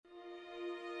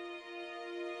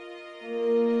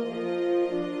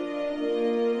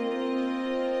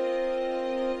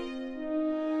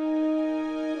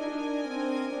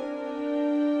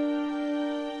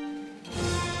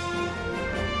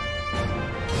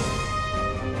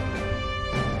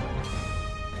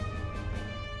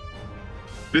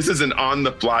This is an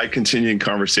on-the-fly continuing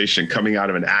conversation coming out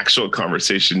of an actual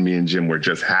conversation me and Jim were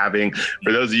just having.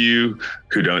 For those of you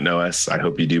who don't know us, I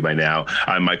hope you do by now.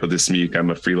 I'm Michael Dismuke. I'm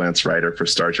a freelance writer for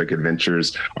Star Trek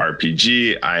Adventures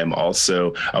RPG. I am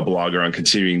also a blogger on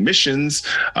Continuing Missions,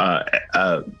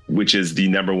 which is the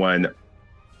 #1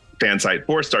 fan site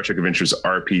for Star Trek Adventures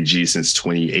RPG since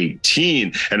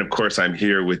 2018. And of course, I'm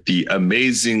here with the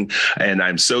amazing, and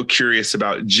I'm so curious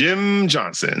about, Jim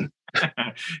Johnson.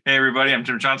 Hey everybody, I'm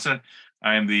Jim Johnson.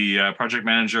 I am the project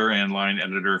manager and line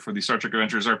editor for the Star Trek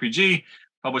Adventures RPG,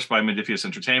 published by Modiphius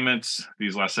Entertainment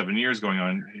these last 7 years, going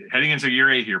on, heading into year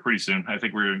 8 here pretty soon. I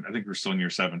think we're still in year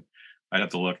 7. I'd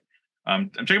have to look.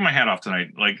 I'm taking my hat off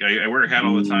tonight. Like I wear a hat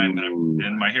all the time,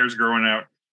 and my hair's growing out.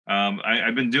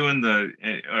 I've been doing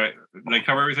they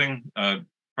cover everything.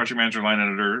 Project manager, line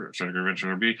editor, Star Trek Adventures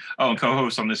RPG. Oh, and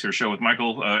co-host on this here show with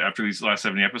Michael after these last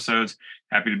 70 episodes.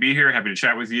 Happy to be here. Happy to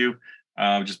chat with you.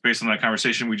 Just based on that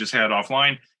conversation we just had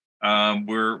offline,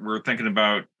 we're thinking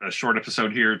about a short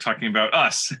episode here talking about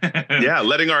us. Yeah,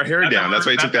 letting our hair down. That's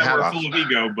why you took the hat off. We're full of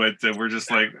ego, but we're just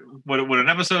like, what an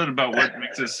episode about what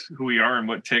makes us who we are and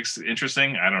what takes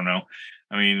interesting. I don't know.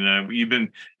 I mean,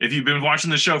 if you've been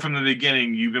watching the show from the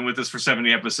beginning, you've been with us for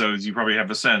 70 episodes. You probably have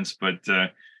a sense, but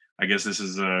I guess this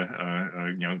is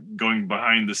going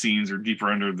behind the scenes or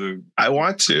deeper under the. I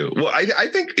want to. Well, I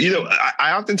think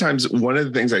I oftentimes, one of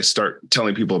the things I start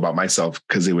telling people about myself,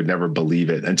 because they would never believe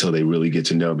it until they really get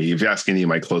to know me. If you ask any of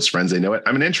my close friends, they know it.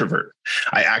 I'm an introvert.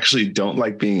 I actually don't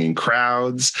like being in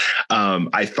crowds.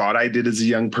 I thought I did as a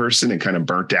young person and kind of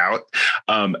burnt out.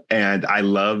 And I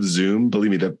love Zoom.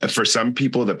 Believe me, for some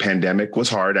people, the pandemic was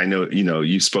hard. I know,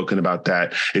 you've spoken about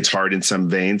that. It's hard in some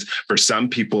veins. For some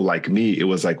people like me, it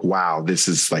was like, wow, this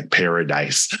is like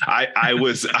paradise. I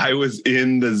was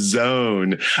in the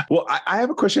zone. Well, I have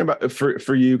a question about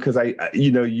for you, because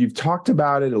you've talked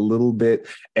about it a little bit,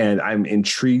 and I'm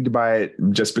intrigued by it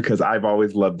just because I've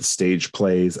always loved the stage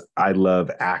plays. I love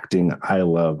acting. I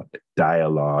love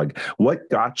dialogue. What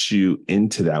got you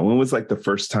into that? When was like the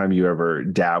first time you ever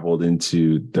dabbled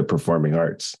into the performing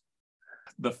arts?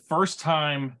 The first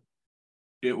time,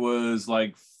 it was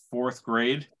like 4th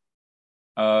grade.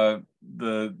 The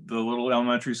little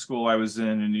elementary school I was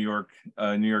in New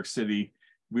York City,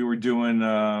 we were doing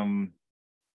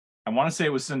I want to say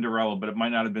it was Cinderella, but it might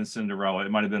not have been Cinderella.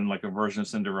 It might have been like a version of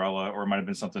Cinderella, or it might have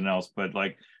been something else. But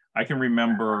like I can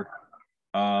remember,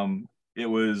 it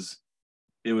was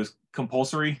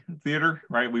compulsory theater,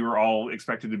 right? We were all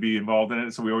expected to be involved in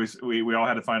it, so we all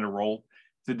had to find a role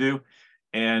to do.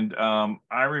 And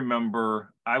I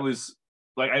remember I was.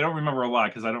 Like, I don't remember a lot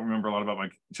because I don't remember a lot about my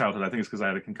childhood. I think it's because I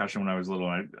had a concussion when I was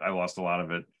little and I lost a lot of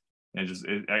it. And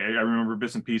I remember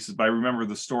bits and pieces, but I remember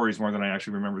the stories more than I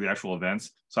actually remember the actual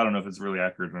events. So I don't know if it's really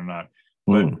accurate or not.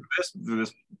 But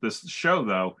this show,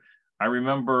 though, I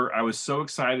remember I was so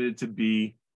excited to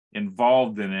be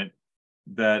involved in it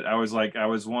that I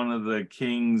was one of the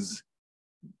King's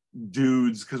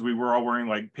dudes, because we were all wearing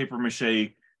like paper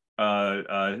mache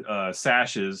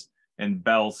sashes and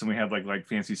belts, and we had like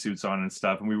fancy suits on and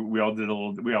stuff, and we all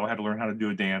had to learn how to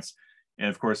do a dance. And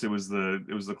of course it was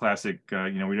the classic, we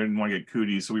didn't want to get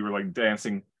cooties, so we were like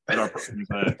dancing at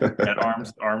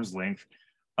arm's length.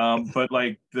 But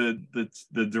like the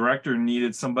director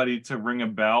needed somebody to ring a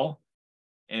bell,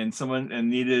 and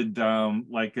needed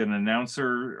like an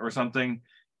announcer or something,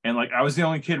 and like I was the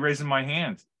only kid raising my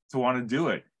hand to want to do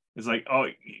it. It's like, oh,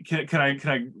 can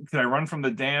I run from the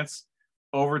dance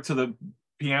over to the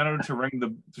piano to ring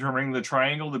the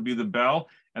triangle to be the bell,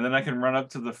 and then I can run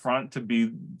up to the front to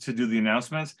do the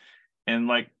announcements. And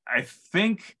like I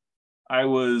think I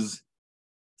was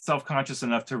self-conscious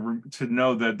enough to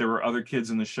know that there were other kids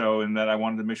in the show, and that I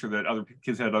wanted to make sure that other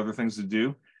kids had other things to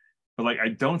do. But like I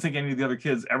don't think any of the other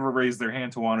kids ever raised their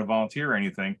hand to want to volunteer or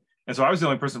anything. And so I was the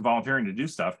only person volunteering to do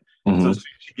stuff. Mm-hmm. So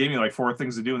she gave me like 4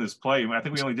 things to do in this play. I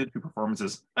think we only did 2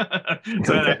 performances. So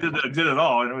I did it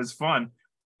all, and it was fun.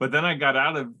 But then I got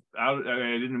out. I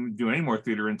didn't do any more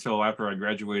theater until after I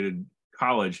graduated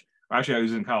college. Actually, I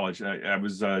was in college. I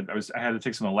had to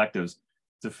take some electives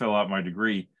to fill out my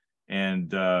degree,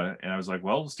 and I was like,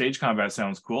 well, stage combat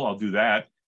sounds cool. I'll do that.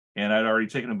 And I'd already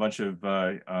taken a bunch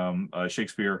of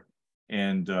Shakespeare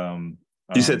and.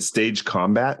 You said stage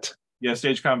combat? Yeah,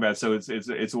 stage combat. So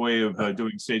it's a way of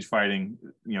doing stage fighting,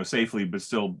 safely, but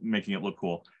still making it look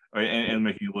cool. and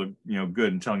making it look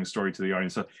good and telling a story to the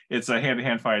audience. So it's a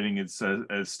hand-to-hand fighting. It's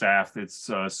a staff. It's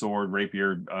a sword,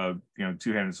 rapier,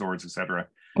 two-handed swords, etc.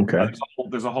 Okay.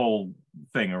 There's a whole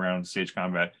thing around stage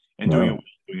combat and Wow.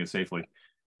 doing it safely.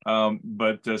 So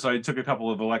I took a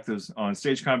couple of electives on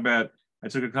stage combat. I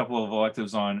took a couple of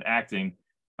electives on acting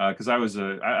because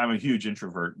I'm a huge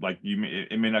introvert. Like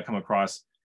it may not come across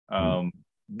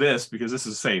this because this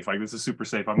is safe. Like this is super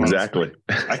safe. Exactly.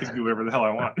 I can do whatever the hell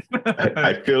I want.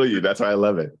 I feel you. That's why I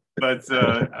love it. But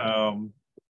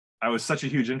I was such a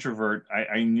huge introvert.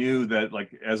 I knew that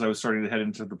like as I was starting to head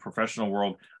into the professional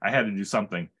world, I had to do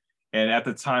something. And at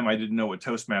the time, I didn't know what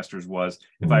Toastmasters was.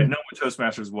 If I had known what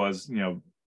Toastmasters was,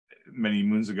 many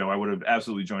moons ago, I would have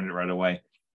absolutely joined it right away.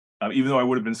 Even though I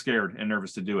would have been scared and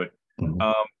nervous to do it.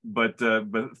 But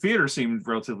theater seemed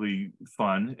relatively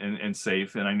fun and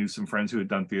safe. And I knew some friends who had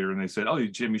done theater, and they said, "Oh,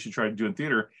 Jim, you should try doing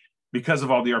theater," because of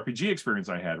all the RPG experience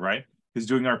I had, right? Because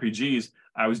doing RPGs,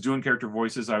 I was doing character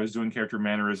voices, I was doing character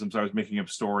mannerisms, I was making up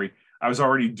story. I was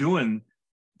already doing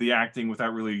the acting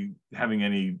without really having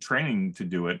any training to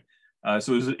do it.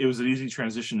 So it was an easy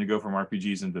transition to go from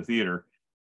RPGs into theater.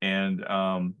 And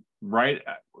so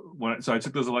I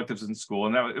took those electives in school,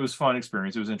 and it was a fun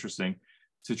experience. It was interesting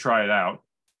to try it out.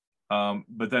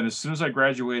 But then as soon as I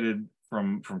graduated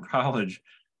from college,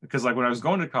 because like when I was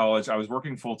going to college, I was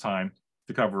working full time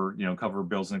to cover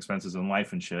bills and expenses and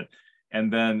life and shit.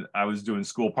 And then I was doing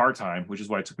school part-time, which is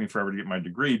why it took me forever to get my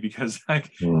degree, because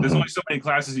there's only so many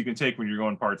classes you can take when you're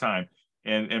going part-time.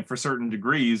 And for certain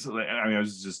degrees, I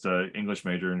was just an English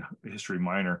major and history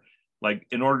minor. Like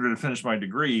in order to finish my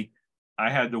degree, I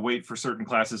had to wait for certain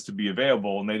classes to be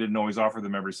available, and they didn't always offer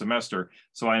them every semester.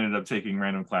 So I ended up taking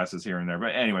random classes here and there.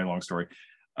 But anyway, long story.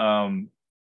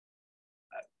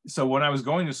 So when I was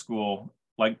going to school,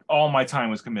 like all my time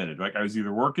was committed. Like I was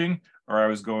either working or I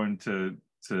was going to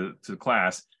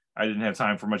class. I didn't have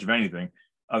time for much of anything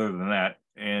other than that.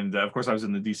 And of course I was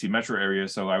in the DC metro area.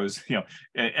 So I was,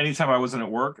 anytime I wasn't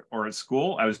at work or at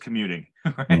school, I was commuting.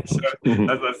 Right? So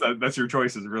that's your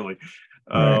choices really.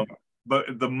 Right.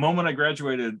 But the moment I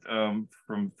graduated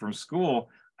from school,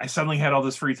 I suddenly had all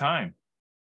this free time,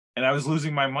 and I was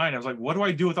losing my mind. I was like, what do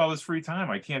I do with all this free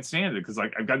time? I can't stand it because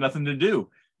like I've got nothing to do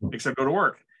except go to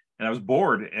work. And I was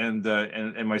bored. And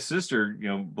my sister,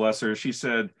 bless her, she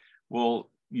said,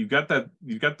 well, you've got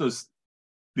those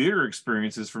theater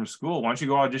experiences from school. Why don't you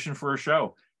go audition for a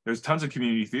show? There's tons of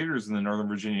community theaters in the Northern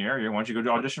Virginia area. Why don't you go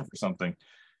to audition for something?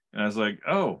 And I was like,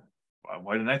 oh,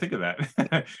 why didn't I think of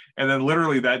that? And then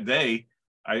literally that day,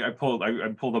 I pulled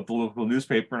up the local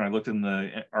newspaper and I looked in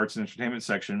the arts and entertainment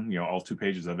section, all 2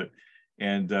 pages of it.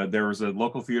 And there was a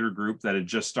local theater group that had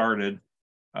just started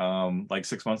like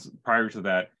 6 months prior to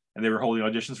that. And they were holding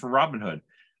auditions for Robin Hood.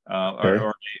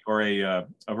 Or a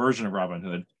version of Robin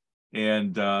Hood,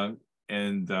 and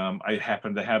I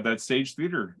happened to have that stage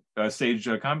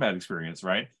combat experience,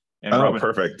 right? And oh, Robin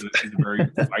perfect! Hood is a very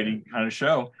fighting kind of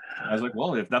show. I was like,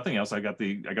 well, if nothing else, I got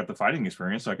the fighting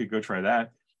experience, so I could go try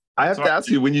that. I have to ask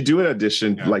you, when you do an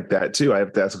audition like that too, I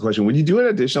have to ask a question. When you do an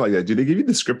audition like that, do they give you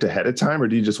the script ahead of time, or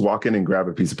do you just walk in and grab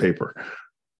a piece of paper?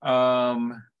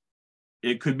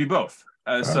 It could be both.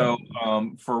 So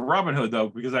for Robin Hood though,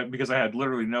 because I had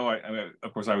literally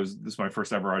of course this is my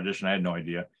first ever audition. I had no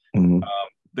idea. Mm-hmm.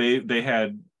 They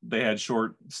had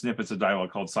short snippets of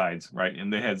dialogue called sides, right?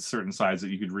 And they had certain sides that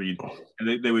you could read,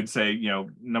 and they would say,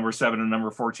 number 7 and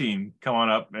number 14, come on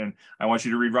up, and I want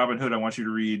you to read Robin Hood. I want you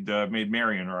to read Maid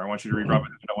Marian, or I want you to read Robin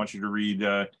Hood. I want you to read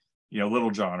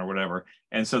Little John or whatever.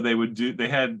 And so they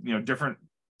had different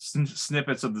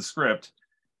snippets of the script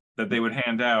that they would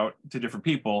hand out to different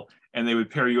people, and they would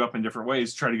pair you up in different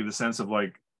ways to try to get a sense of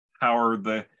like how are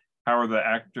the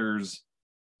actors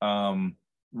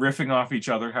riffing off each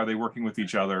other, how are they working with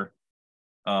each other,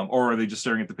 or are they just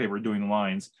staring at the paper doing the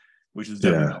lines, which is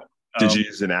difficult. Did you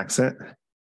use an accent?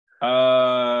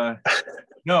 No,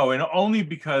 and only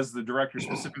because the director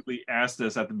specifically asked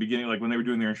us at the beginning, like when they were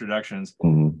doing their introductions.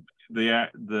 Mm-hmm.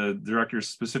 The director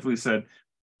specifically said,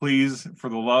 please, for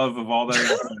the love of all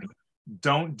that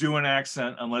don't do an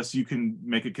accent unless you can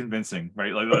make it convincing,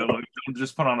 right? Like don't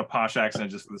just put on a posh accent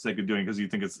just for the sake of doing it because you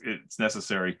think it's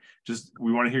necessary. Just,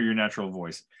 we want to hear your natural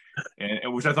voice,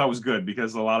 and which I thought was good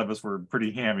because a lot of us were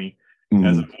pretty hammy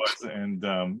as it was,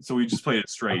 and so we just played it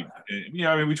straight.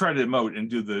 And, we tried to emote and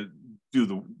do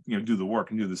the work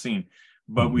and do the scene,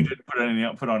 but we didn't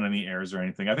put on any airs or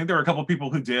anything. I think there were a couple of people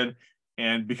who did,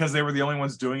 and because they were the only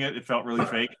ones doing it, it felt really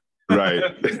fake. Right.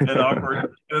 And awkward. And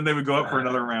then they would go up for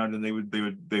another round, and they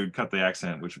would cut the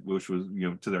accent, which was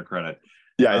to their credit.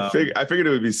 Yeah, I figured it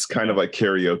would be kind of like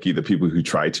karaoke. The people who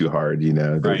try too hard,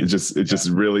 Right. it just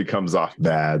really comes off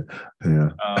bad. Yeah.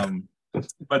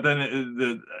 But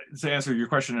then to answer your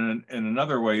question in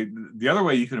another way, the other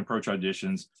way you can approach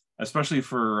auditions, especially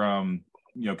for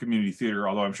community theater,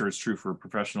 although I'm sure it's true for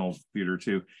professional theater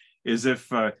too, is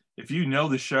if you know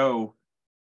the show,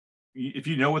 if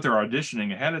you know what they're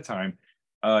auditioning ahead of time,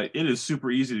 it is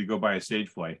super easy to go buy a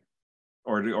stage play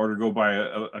or to go buy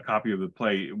a copy of the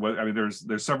play. I mean,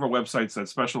 there's several websites that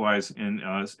specialize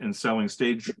in selling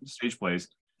stage plays.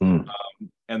 Mm.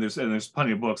 And there's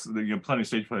plenty of books. Plenty of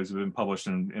stage plays have been published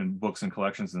in books and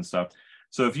collections and stuff.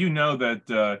 So if you know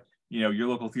that your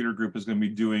local theater group is going to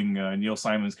be doing Neil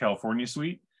Simon's California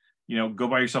Suite, go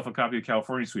buy yourself a copy of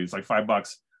California Suite. It's like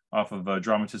 $5 off of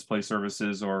Dramatist Play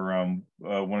Services or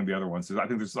one of the other ones. I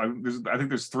think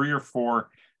there's 3 or 4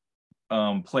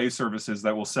 play services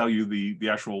that will sell you the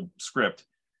actual script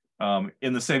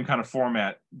in the same kind of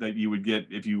format that you would get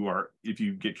if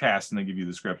you get cast and they give you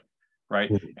the script. Right.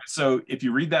 So if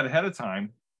you read that ahead of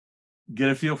time, get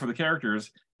a feel for the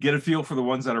characters, get a feel for the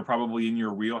ones that are probably in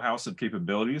your wheelhouse of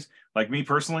capabilities. Like me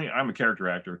personally, I'm a character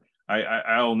actor.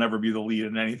 I'll never be the lead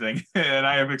in anything. And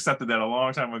I have accepted that a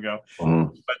long time ago.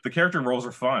 But the character roles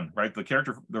are fun, right? The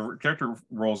character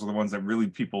roles are the ones that really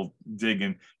people dig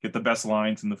and get the best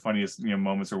lines and the funniest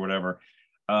moments or whatever.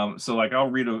 So like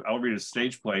I'll read a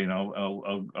stage play and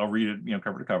I'll read it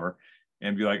cover to cover.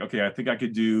 And be like, okay, I think I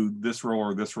could do this role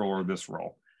or this role or this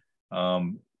role,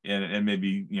 and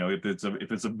maybe if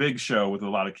it's a big show with a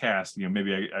lot of cast,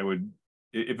 maybe I would,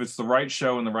 if it's the right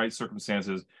show in the right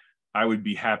circumstances, I would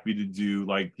be happy to do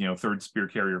like third spear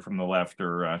carrier from the left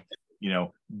or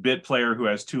bit player who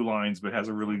has 2 lines but has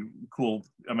a really cool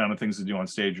amount of things to do on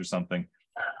stage or something.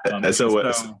 So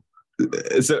what's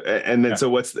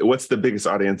the biggest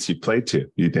audience you played to,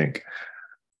 you think?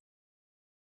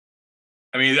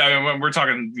 I mean, we're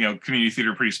talking, community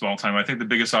theater, pretty small time. I think the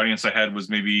biggest audience I had was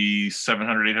maybe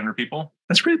 700, 800 people.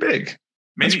 That's pretty big.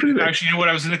 Maybe actually, you know what?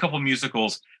 I was in a couple of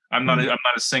musicals. I'm not a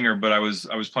singer, but I was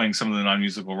playing some of the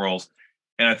non-musical roles,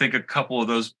 and I think a couple of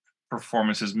those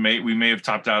performances we may have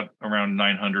topped out around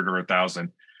 900 or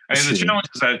 1,000. I mean, the challenge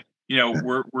is that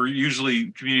we're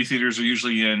usually, community theaters are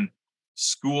usually in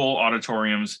school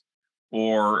auditoriums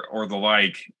or the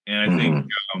like, and I think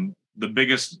the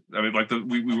biggest, I mean, like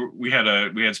we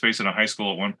had space in a high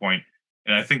school at one point,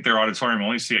 and I think their auditorium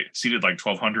only seated like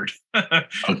 1,200. Okay.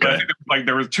 But I think like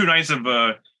there were 2 nights of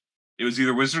it was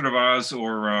either Wizard of Oz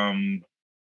or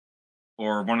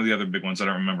one of the other big ones. I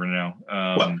don't remember now.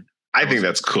 Well, I think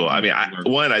that's cool. I mean,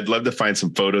 I'd love to find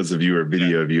some photos of you or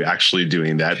video of you actually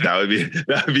doing that. That would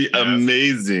be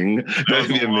amazing. That would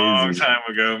be amazing. A long time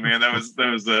ago, man. That was.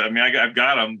 I mean, I've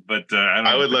got them, but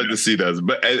I would love to see those.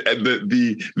 But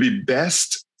the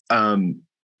best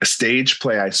stage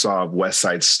play I saw of West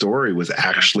Side Story was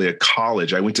actually a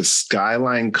college. I went to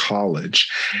Skyline College,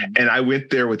 and I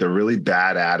went there with a really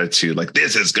bad attitude, like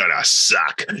this is gonna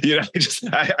suck. I just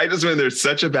went there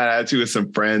such a bad attitude with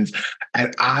some friends,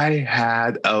 and I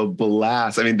had a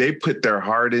blast. I mean, they put their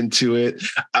heart into it.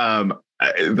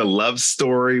 The love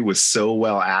story was so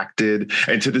well acted.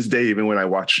 And to this day, even when I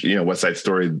watch, West Side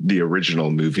Story, the original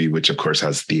movie, which of course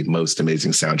has the most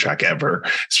amazing soundtrack ever,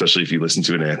 especially if you listen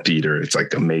to it in a theater, it's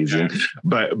like amazing.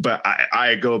 Yeah. But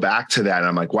I go back to that and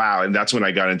I'm like, wow. And that's when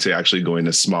I got into actually going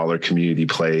to smaller community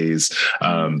plays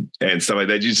and stuff like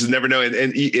that. You just never know. And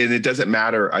it doesn't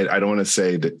matter. I don't want to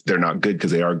say that they're not good,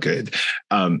 because they are good.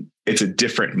 It's a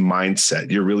different mindset.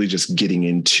 You're really just getting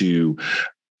into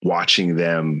watching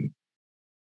them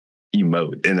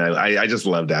emote, and I just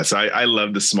love that. So I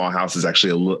love the small house is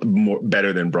actually a little more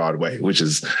better than Broadway, which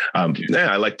is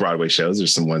I like Broadway shows.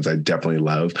 There's some ones I definitely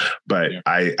love, but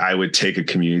I would take a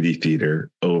community theater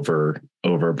over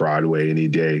Broadway any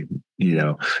day,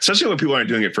 especially when people aren't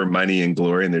doing it for money and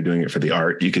glory and they're doing it for the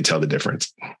art. You could tell the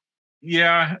difference.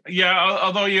 Yeah.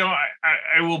 Although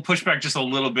I will push back just a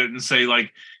little bit and say,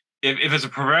 like, if it's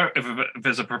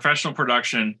a professional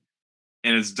production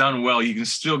and it's done well, you can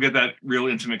still get that real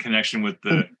intimate connection with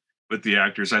the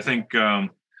actors. I think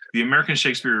the American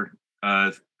Shakespeare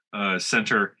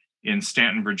Center in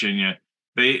Stanton, Virginia,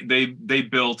 they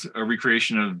built a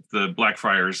recreation of the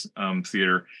Blackfriars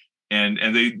Theater,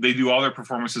 and they do all their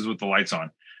performances with the lights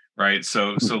on, right?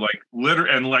 So like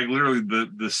literally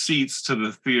the seats to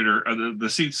the theater, the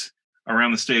seats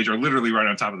around the stage are literally right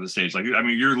on top of the stage. Like, I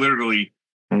mean, you're literally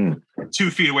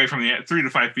 2 feet away from 3 to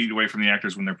 5 feet away from the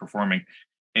actors when they're performing.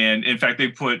 And in fact, they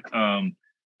put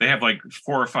they have like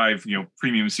 4 or 5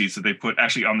 premium seats that they put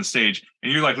actually on the stage,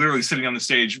 and you're like literally sitting on the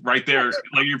stage right there,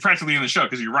 like you're practically in the show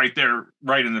because you're right there,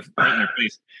 right in their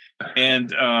face.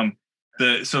 And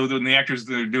So when the actors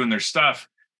that are doing their stuff,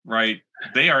 right,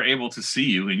 they are able to see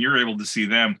you and you're able to see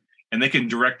them, and they can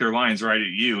direct their lines right at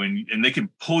you, and they can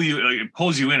pull you, like, it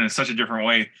pulls you in such a different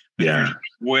way than if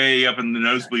you're way up in the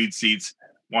nosebleed seats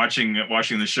watching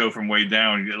the show from way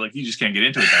down. Like, you just can't get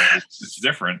into it that way. It's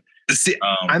different. See,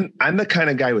 I'm the kind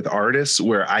of guy with artists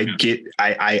where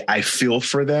I feel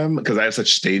for them because I have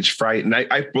such stage fright, and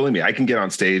I believe me, I can get on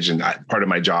stage, and part of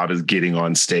my job is getting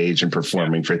on stage and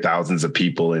performing for thousands of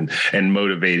people and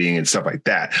motivating and stuff like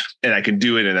that. And I can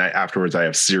do it, and afterwards I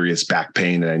have serious back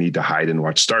pain and I need to hide and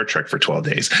watch Star Trek for 12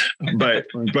 days. But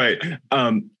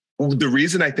the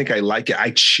reason I think I like it,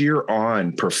 I cheer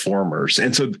on performers,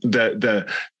 and so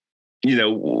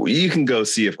you can go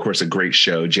see, of course, a great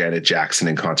show, Janet Jackson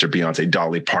in concert, Beyonce,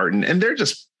 Dolly Parton, and they're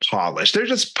just polished.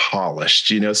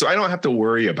 So I don't have to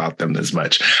worry about them as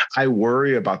much. I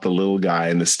worry about the little guy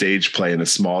in the stage play in a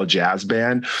small jazz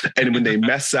band. And when they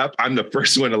mess up, I'm the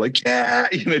first one to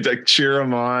to cheer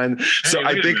them on. So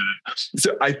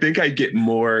I think I get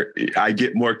more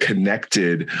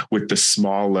connected with the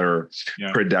smaller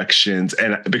productions,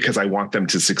 and because I want them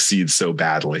to succeed so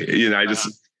badly.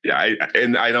 I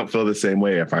don't feel the same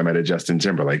way if I'm at a Justin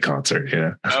Timberlake concert.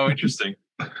 Oh, interesting.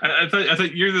 I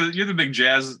thought you're the big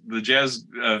jazz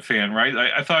fan, right?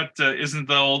 I thought isn't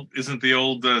the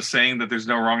old saying that there's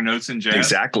no wrong notes in jazz?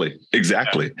 Exactly. Yeah.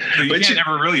 So you can't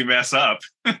never really mess up.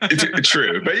 It's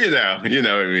true, but you know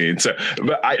what I mean. So,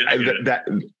 but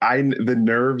the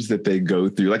nerves that they go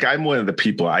through. Like, I'm one of the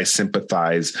people, I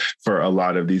sympathize for a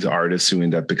lot of these artists who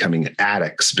end up becoming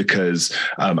addicts, because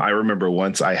I remember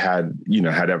once I had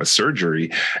to have a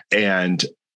surgery, and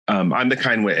I'm the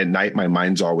kind where at night my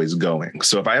mind's always going.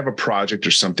 So if I have a project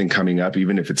or something coming up,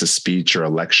 even if it's a speech or a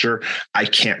lecture, I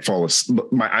can't fall asleep.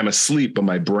 I'm asleep, but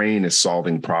my brain is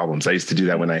solving problems. I used to do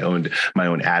that when I owned my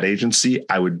own ad agency.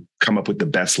 I would come up with the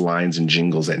best lines and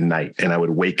jingles at night, and I would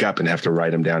wake up and have to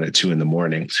write them down at 2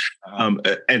 a.m.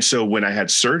 And so when I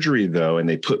had surgery, though, and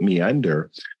they put me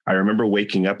under, I remember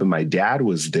waking up and my dad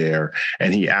was there,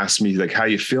 and he asked me, like, "How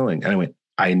you feeling?" And I went,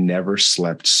 "I never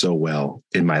slept so well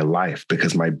in my life,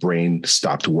 because my brain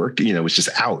stopped working. It was just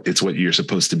out. It's what you're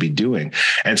supposed to be doing."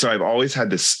 And so I've always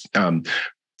had this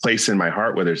place in my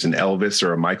heart, whether it's an Elvis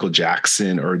or a Michael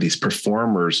Jackson or these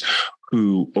performers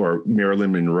or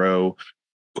Marilyn Monroe,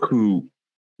 who,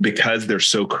 because they're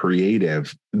so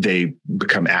creative, they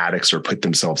become addicts or put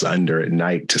themselves under at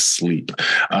night to sleep.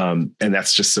 And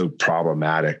that's just so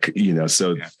problematic,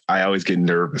 so I always get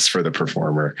nervous for the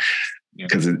performer.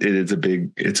 Because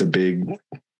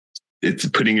it's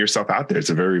putting yourself out there. It's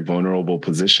a very vulnerable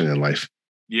position in life.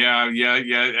 Yeah.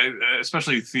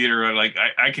 Especially theater. Like,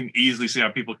 I can easily see how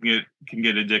people can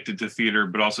get addicted to theater,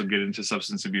 but also get into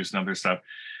substance abuse and other stuff,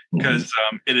 because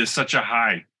it is such a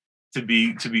high to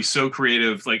be so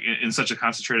creative, like in such a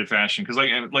concentrated fashion. Because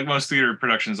like most theater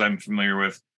productions I'm familiar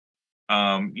with,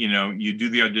 you do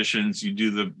the auditions, you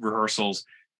do the rehearsals,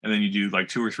 and then you do like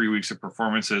 2 or 3 weeks of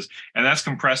performances, and that's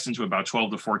compressed into about 12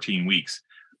 to 14 weeks,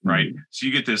 right? Mm-hmm. So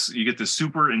you get this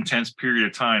super intense period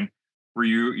of time where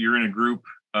you're in a group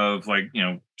of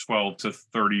 12 to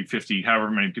 30, 50,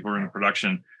 however many people are in the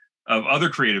production, of other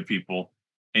creative people,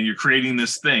 and you're creating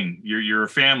this thing. You're a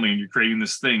family, and you're creating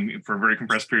this thing for a very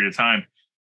compressed period of time.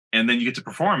 And then you get to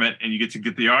perform it, and you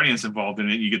get the audience involved in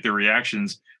it. You get their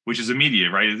reactions, which is immediate,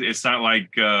 right? It's not like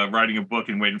writing a book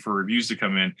and waiting for reviews to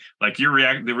come in. Like, the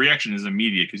reaction is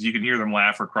immediate, because you can hear them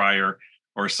laugh or cry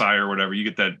or sigh or whatever. You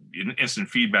get that instant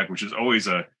feedback, which is always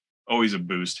a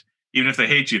boost. Even if they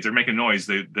hate you, if they're making noise,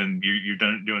 then you're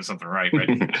doing something right?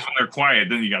 When they're quiet,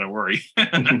 then you got to worry.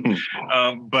 And then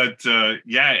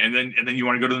you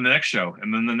want to go to the next show,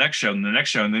 and then the next show, and the next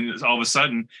show, and then all of a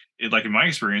sudden, like in my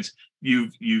experience,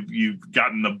 you've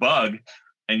gotten the bug,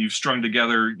 and you've strung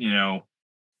together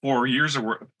 4 years of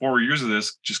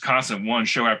this, just constant one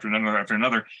show after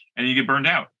another, and you get burned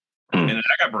out. And then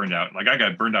I got burned out. Like, I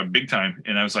got burned out big time,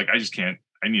 and I was like, I just can't.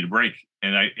 I need a break.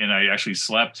 And I actually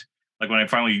slept. Like, when I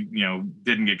finally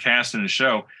didn't get cast in the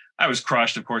show, I was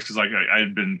crushed, of course, because I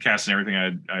had been cast in everything I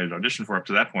had auditioned for up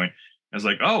to that point. I was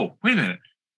like, oh, wait a minute,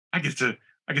 I get to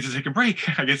take a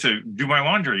break. I get to do my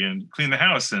laundry and clean the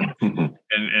house and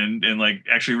like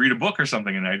actually read a book or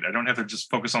something, and I don't have to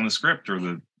just focus on the script or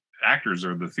the actors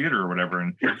or the theater or whatever.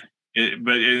 And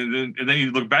then you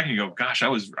look back and you go, gosh, I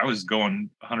was going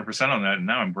 100% on that, and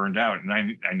now I'm burned out, and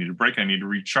I need a break. I need to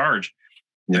recharge.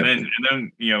 Yep. And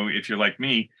then if you're like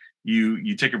me,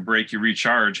 you take a break, you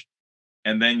recharge,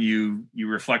 and then you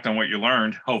reflect on what you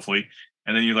learned, hopefully,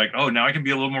 and then you're like, oh, now I can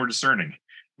be a little more discerning.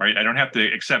 Right, I don't have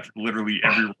to accept literally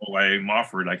every role I'm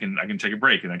offered. I can take a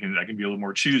break, and I can be a little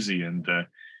more choosy. And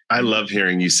I love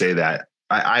hearing you say that.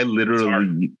 I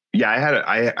literally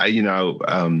Yeah,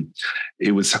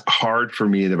 it was hard for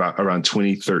me in about around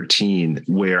 2013,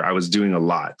 where I was doing a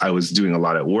lot. I was doing a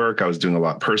lot at work. I was doing a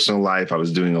lot personal life. I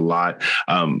was doing a lot,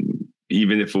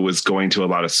 even if it was going to a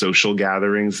lot of social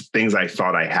gatherings, things I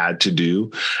thought I had to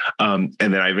do. And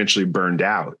then I eventually burned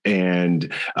out, and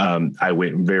I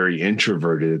went very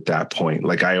introverted at that point.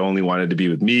 Like, I only wanted to be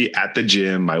with me at the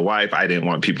gym, my wife. I didn't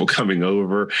want people coming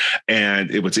over. And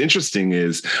what's interesting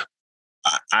is,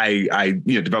 I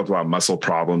developed a lot of muscle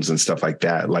problems and stuff like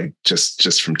that, like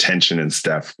just from tension and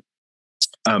stuff.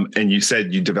 And you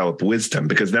said you develop wisdom,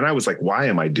 because then I was like, why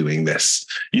am I doing this?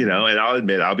 And I'll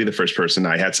admit, I'll be the first person.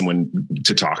 I had someone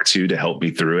to talk to help me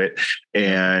through it.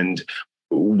 And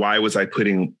why was I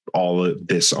putting all of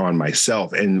this on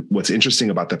myself? And what's interesting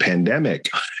about the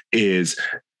pandemic is,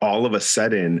 all of a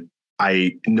sudden,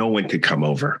 no one could come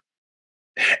over.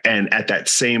 And at that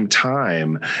same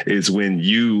time is when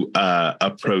you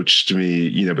approached me,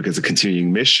 because of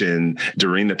Continuing Mission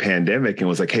during the pandemic, and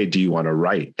was like, hey, do you want to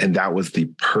write? And that was the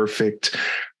perfect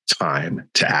time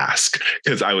to ask,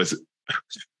 because all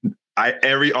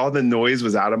the noise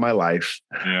was out of my life.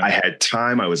 Yeah. I had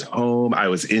time. I was home. I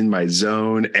was in my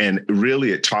zone. And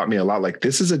really, it taught me a lot. Like,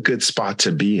 this is a good spot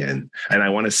to be in. And I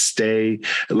want to stay,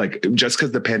 like, just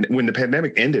because when the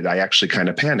pandemic ended, I actually kind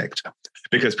of panicked,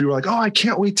 because people were like, oh, I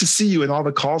can't wait to see you. And all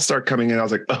the calls start coming in. I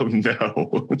was like, oh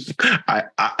no,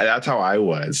 that's how I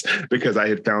was, because I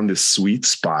had found this sweet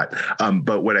spot.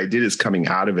 But what I did is, coming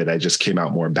out of it, I just came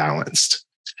out more balanced.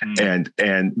 And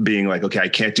being like, okay, I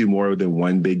can't do more than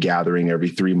one big gathering every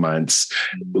 3 months.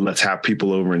 Let's have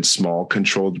people over in small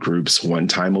controlled groups one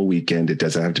time a weekend. It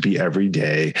doesn't have to be every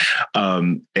day.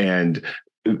 And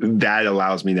that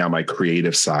allows me now my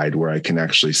creative side, where I can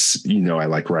actually, I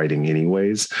like writing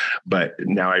anyways, but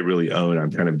now I really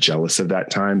I'm kind of jealous of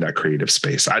that time, that creative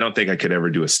space. I don't think I could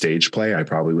ever do a stage play. I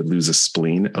probably would lose a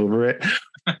spleen over it.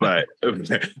 But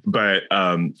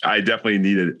I definitely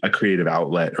needed a creative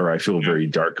outlet, or I feel very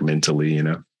dark mentally,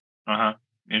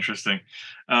 Interesting.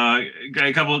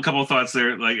 A couple of thoughts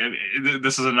there. Like,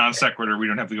 this is a non sequitur. We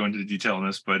don't have to go into the detail on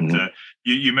this, but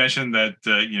you mentioned that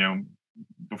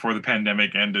before the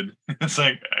pandemic ended, it's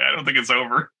like, I don't think it's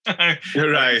over.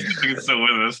 You're right. I think it's still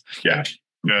with us. Yeah.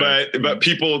 But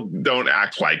people don't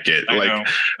act like it. They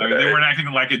weren't acting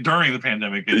like it during the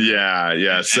pandemic.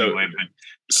 Yeah. So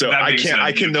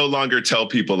I can no longer tell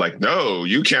people, like, no,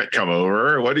 you can't come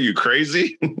over. What are you,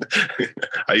 crazy?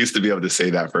 I used to be able to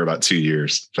say that for about 2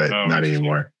 years, but not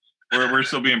anymore. We're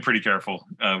still being pretty careful.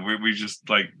 We just,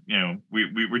 like,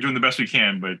 we're doing the best we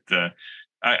can, but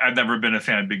I've never been a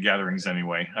fan of big gatherings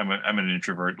anyway. I'm an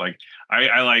introvert. Like,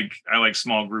 I like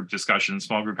small group discussions,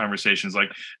 small group conversations. Like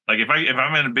if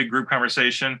I'm in a big group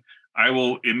conversation, I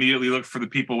will immediately look for the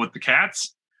people with the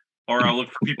cats, or I'll look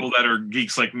for people that are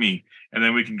geeks like me, and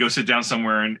then we can go sit down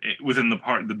somewhere and within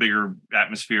the bigger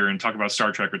atmosphere and talk about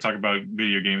Star Trek, or talk about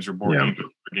video games, or board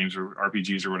games, or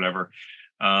RPGs, or whatever.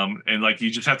 And like,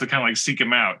 you just have to kind of like seek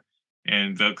them out,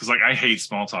 and because like, I hate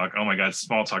small talk. Oh my God,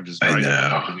 small talk just drives me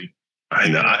crazy. I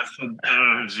know.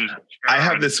 I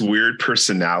have this weird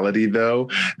personality, though,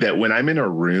 that when I'm in a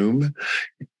room,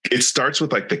 it starts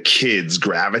with like the kids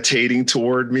gravitating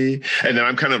toward me, and then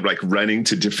I'm kind of like running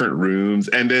to different rooms,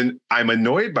 and then I'm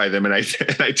annoyed by them, and I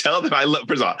tell them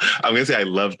first of all, I'm gonna say I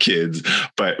love kids,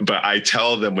 but I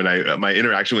tell them, when my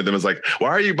interaction with them is like, why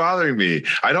are you bothering me?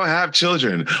 I don't have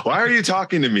children. Why are you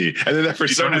talking to me? And then for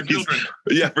some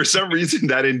reason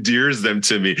that endears them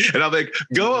to me, and I'm like,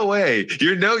 go away,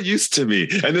 you're no use to me,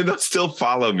 and then they'll still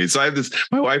follow me. So I have this.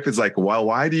 My wife is like, well,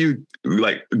 why do you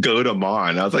like go to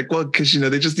Mon? I was like, well, because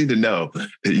they just need to know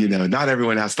that, not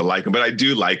everyone has to like them, but I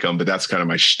do like them, but that's kind of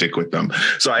my shtick with them.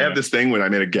 So I have this thing when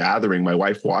I'm at a gathering, my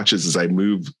wife watches as I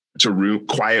move to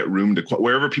quiet room to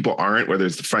wherever people aren't, whether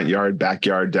it's the front yard,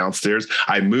 backyard, downstairs,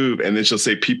 I move, and then she'll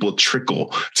say people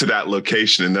trickle to that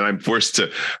location, and then I'm forced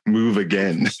to move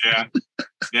again.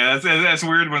 Yeah, that's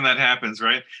weird when that happens,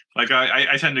 right? Like,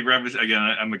 I tend to gravitate, again,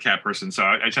 I'm a cat person, so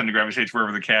I tend to gravitate to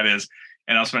wherever the cat is,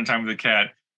 and I'll spend time with the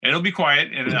cat. And it'll be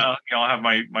quiet, and I'll have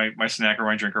my snack or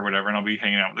my drink or whatever, and I'll be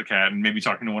hanging out with the cat and maybe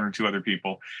talking to one or two other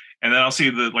people. And then I'll see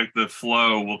the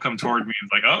flow will come toward me.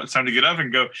 It's like, oh, it's time to get up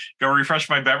and go refresh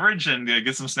my beverage and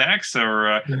get some snacks. Or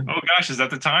oh gosh, is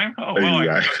that the time? Oh well,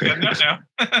 I now.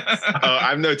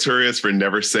 I'm notorious for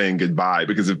never saying goodbye,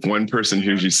 because if one person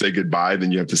hears you say goodbye,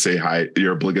 then you have to say hi.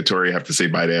 You're obligatory. You have to say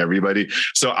bye to everybody.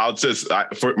 So I'll just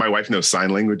my wife knows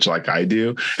sign language like I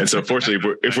do, and so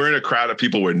fortunately, if we're in a crowd of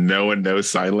people where no one knows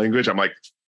sign language, I'm like,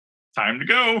 time to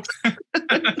go.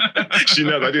 She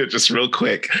knows I do it just real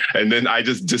quick. And then I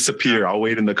just disappear. I'll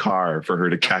wait in the car for her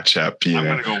to catch up. I'm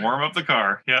going to go warm up the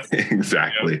car. Yeah.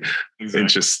 Exactly. Yep.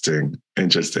 Exactly.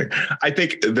 Interesting. I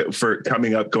think that for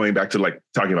coming up, going back to like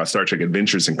talking about Star Trek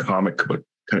Adventures and comic book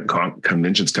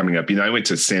conventions coming up, I went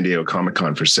to San Diego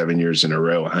Comic-Con for 7 years in a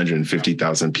row,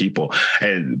 150,000 people.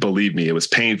 And believe me, it was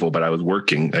painful, but I was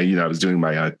working, I was doing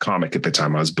my comic at the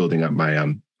time. I was building up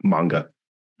my manga.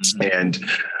 Mm-hmm.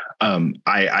 And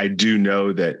I do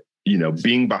know that,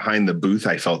 being behind the booth,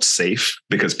 I felt safe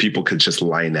because people could just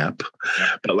line up.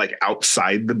 Yeah. But like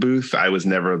outside the booth, I was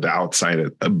never the outside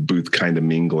a booth kind of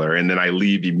mingler. And then I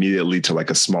leave immediately to like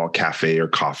a small cafe or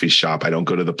coffee shop. I don't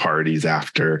go to the parties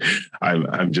after.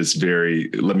 I'm just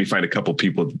let me find a couple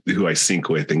people who I sync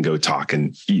with and go talk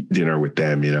and eat dinner with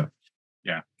them,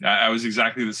 Yeah, I was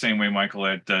exactly the same way, Michael,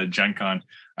 at Gen Con.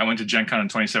 I went to Gen Con in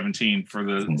 2017 for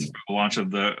the launch of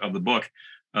the book,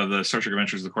 the Star Trek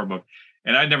Adventures, the core book.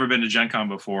 And I'd never been to Gen Con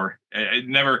before. I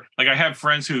have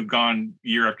friends who've gone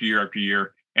year after year after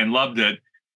year and loved it.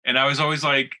 And I was always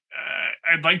like,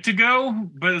 I'd like to go,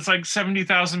 but it's like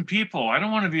 70,000 people. I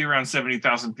don't want to be around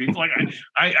 70,000 people. Like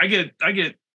I get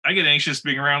anxious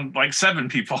being around like 7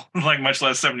 people, like much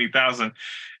less 70,000.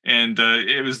 And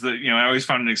it was I always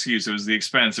found an excuse. It was the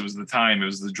expense. It was the time. It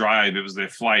was the drive. It was the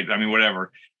flight. I mean,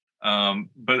 whatever.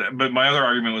 But my other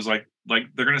argument was like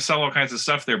they're going to sell all kinds of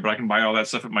stuff there, but I can buy all that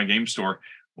stuff at my game store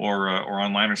or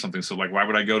online or something. So like, why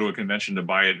would I go to a convention to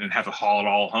buy it and have to haul it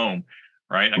all home?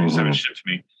 Right. I can just have it shipped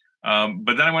to me.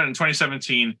 But then I went in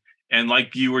 2017 and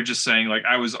like you were just saying, like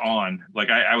I was on,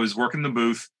 like I was working the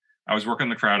booth. I was working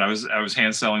the crowd. I was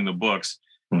hand selling the books.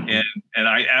 And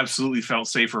I absolutely felt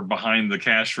safer behind the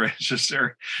cash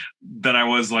register than I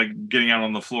was like getting out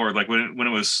on the floor. Like when it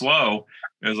was slow,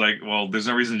 it was like, well, there's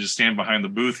no reason to just stand behind the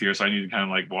booth here. So I need to kind of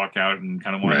like walk out and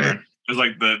kind of wander around. It was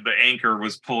like the anchor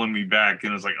was pulling me back,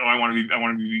 and it was like, oh, I want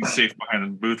to be safe behind the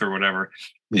booth or whatever.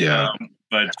 Yeah.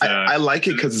 But I like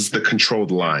it because it's the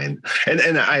controlled line.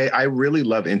 And I really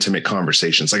love intimate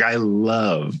conversations. Like I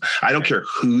don't care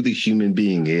who the human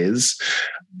being is.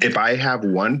 If I have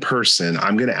one person,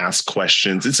 I'm going to ask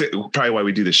questions. It's probably why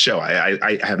we do the show.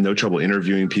 I have no trouble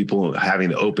interviewing people, having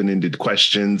the open-ended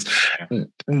questions.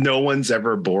 No one's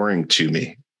ever boring to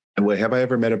me. Wait, have I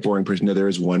ever met a boring person? No, there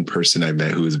is one person I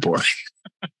met who is boring.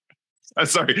 I'm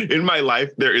sorry. In my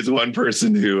life, there is one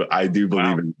person who I do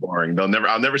believe is boring. I'll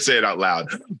never say it out loud,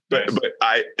 but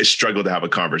I struggle to have a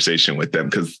conversation with them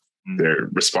because their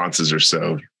responses are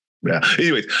so. Yeah.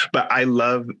 Anyways, but I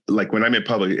love like when I'm in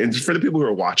public, and for the people who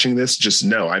are watching this, just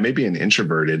know I may be an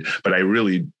introverted, but I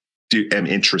really am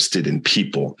interested in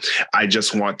people. I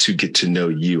just want to get to know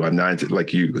you. I'm not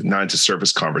into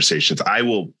surface conversations. I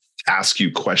will ask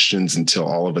you questions until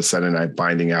all of a sudden I'm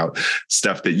finding out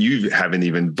stuff that you haven't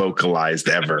even vocalized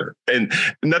ever. And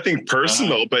nothing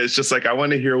personal, but it's just like, I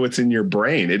want to hear what's in your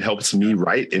brain. It helps me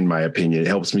write, in my opinion. It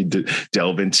helps me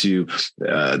delve into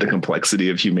the complexity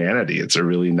of humanity. It's a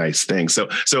really nice thing. So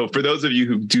for those of you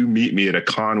who do meet me at a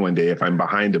con one day, if I'm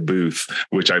behind a booth,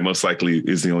 which I most likely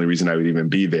is the only reason I would even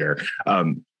be there,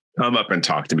 come up and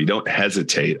talk to me. Don't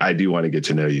hesitate. I do want to get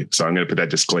to know you. So I'm going to put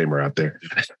that disclaimer out there.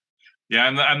 Yeah,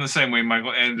 I'm the same way,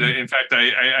 Michael. And in fact,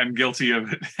 I'm guilty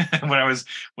of it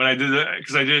when I did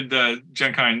because I did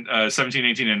Gen Con 17,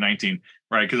 18, and 19,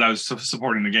 right? Because I was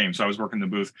supporting the game, so I was working the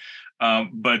booth.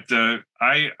 But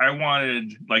I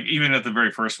wanted, like, even at the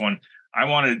very first one, I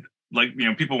wanted, like,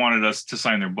 people wanted us to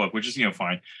sign their book, which is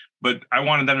fine. But I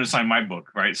wanted them to sign my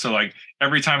book, right? So like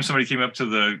every time somebody came up to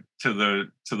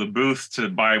the booth to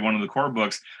buy one of the core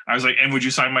books, I was like, "And would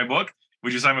you sign my book?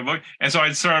 Would you sign my book?" And so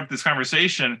I'd start up this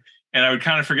conversation. And I would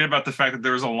kind of forget about the fact that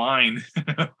there was a line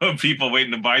of people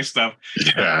waiting to buy stuff.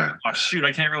 Yeah. Oh, shoot,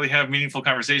 I can't really have meaningful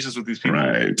conversations with these people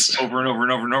over and over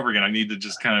and over and over again. I need to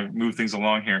just kind of move things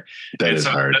along here. That is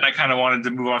hard. Then I kind of wanted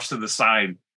to move off to the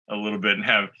side a little bit and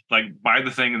have like buy the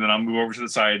thing, and then I'll move over to the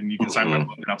side and you can sign my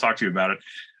book and I'll talk to you about it.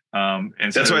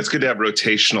 And that's why it's good to have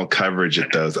rotational coverage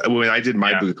at those. When I did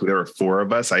my booth, there were 4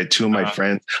 of us. I had 2 of my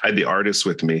friends. I had the artists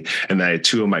with me, and I had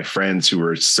 2 of my friends who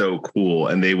were so cool,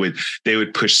 and they would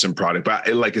push some product. But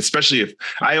like, especially if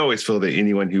I always feel that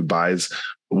anyone who buys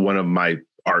one of my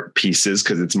art pieces,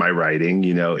 because it's my writing,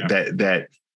 that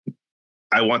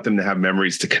I want them to have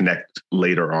memories to connect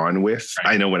later on with.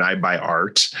 Right. I know when I buy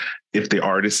art, if the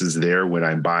artist is there when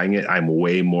I'm buying it, I'm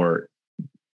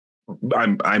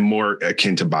more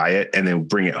akin to buy it and then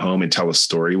bring it home and tell a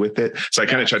story with it. So I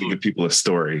kind of try to give people a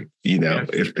story,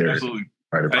 if they're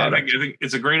part of product. I think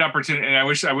it's a great opportunity, and I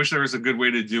wish there was a good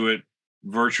way to do it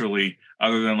virtually,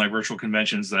 other than like virtual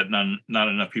conventions that not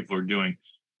enough people are doing.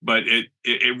 But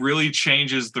it really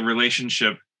changes the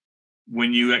relationship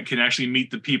when you can actually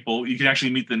meet the people, you can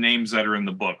actually meet the names that are in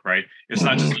the book, right? It's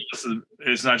not just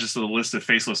it's not just a list of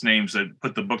faceless names that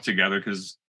put the book together,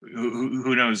 because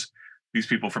who knows these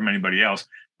people from anybody else.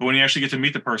 But when you actually get to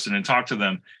meet the person and talk to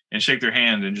them and shake their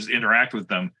hand and just interact with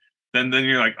them, then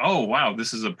you're like, oh wow,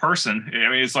 this is a person. I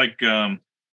mean, it's like when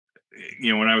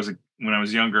I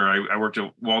was younger, I worked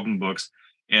at Walden Books,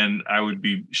 and I would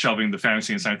be shelving the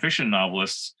fantasy and science fiction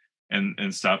novelists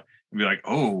and stuff, and be like,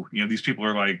 oh, these people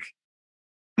are like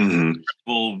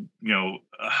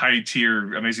high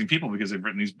tier, amazing people because they've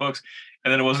written these books.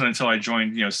 And then it wasn't until I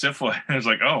joined, SIFWA, and I was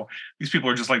like, oh, these people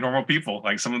are just like normal people.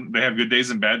 Like they have good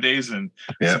days and bad days, and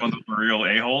some of them are real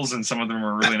a-holes, and some of them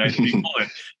are really nice people. And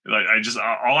like,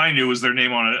 all I knew was their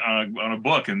name on a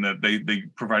book, and that they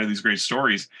provided these great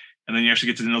stories. And then you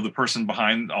actually get to know the person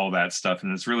behind all that stuff,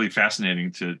 and it's really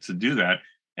fascinating to do that.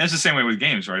 And it's the same way with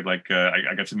games, right? Like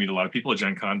I got to meet a lot of people at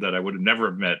Gen Con that I would have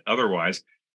never met otherwise.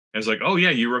 And it's like, oh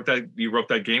yeah, you wrote that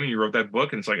game and you wrote that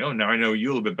book, and it's like, oh, now I know you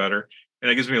a little bit better, and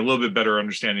it gives me a little bit better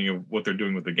understanding of what they're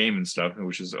doing with the game and stuff,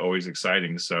 which is always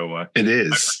exciting. So it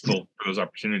is I'm grateful for those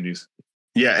opportunities.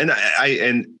 Yeah, and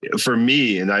and for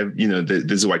me, and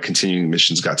this is why Continuing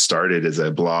Missions got started as a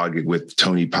blog with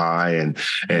Tony Pye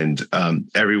and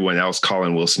everyone else,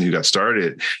 Colin Wilson, who got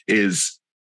started, is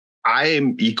I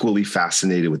am equally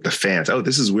fascinated with the fans. Oh,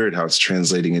 this is weird how it's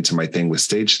translating into my thing with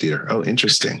stage theater. Oh,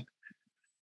 interesting.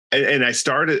 And I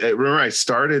started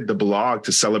the blog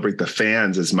to celebrate the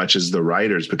fans as much as the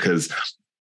writers, because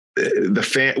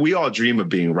we all dream of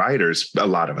being writers. A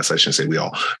lot of us, I shouldn't say we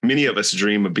all, many of us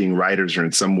dream of being writers or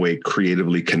in some way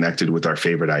creatively connected with our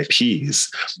favorite IPs.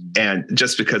 And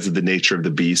just because of the nature of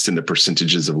the beast and the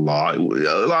percentages of law,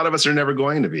 a lot of us are never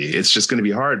going to be. It's just going to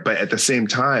be hard. But at the same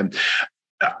time,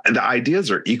 the ideas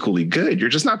are equally good. You're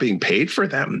just not being paid for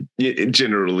them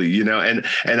generally, and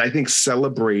I think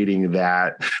celebrating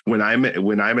that when I'm at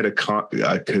a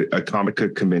comic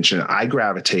book convention, I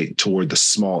gravitate toward the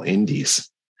small indies.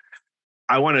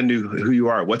 I want to know who you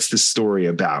are. What's this story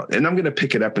about? And I'm going to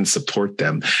pick it up and support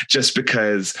them just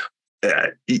because,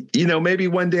 maybe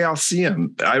one day I'll see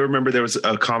them. I remember there was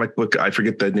a comic book. I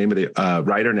forget the name of the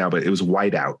writer now, but it was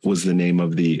Whiteout was the name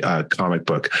of the comic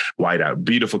book. Whiteout,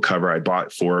 beautiful cover. I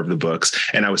bought 4 of the books,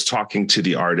 and I was talking to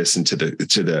the artist and to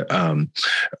the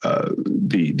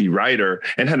writer,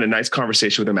 and had a nice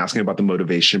conversation with them, asking about the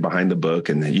motivation behind the book.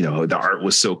 And the art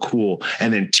was so cool.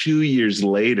 And then 2 years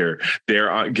later,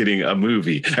 they're getting a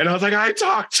movie, and I was like, I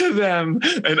talked to them,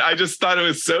 and I just thought it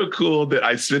was so cool that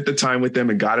I spent the time with them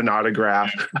and got an autograph.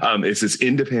 It's this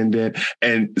independent,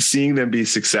 and seeing them be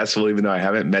successful, even though I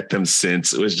haven't met them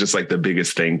since, it was just like the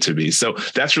biggest thing to me. So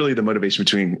that's really the motivation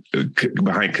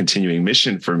behind Continuing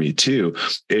Mission for me too,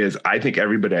 is I think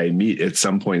everybody I meet at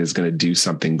some point is going to do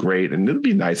something great. And it'll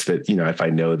be nice that, if I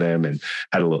know them and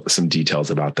had some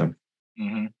details about them.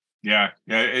 Mm-hmm. Yeah.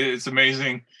 It's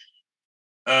amazing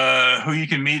who you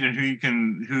can meet and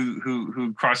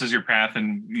who crosses your path,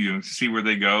 and see where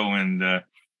they go. And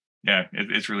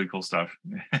it's really cool stuff.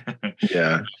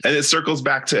 Yeah. And it circles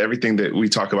back to everything that we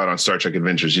talk about on Star Trek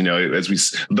Adventures,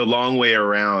 as the long way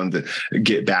around,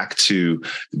 get back to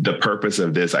the purpose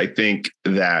of this. I think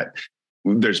that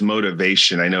there's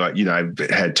motivation. I know, I've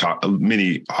had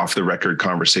many off the record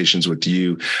conversations with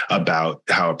you about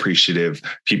how appreciative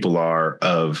people are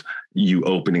of you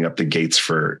opening up the gates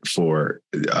for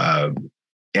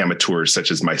amateurs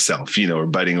such as myself, or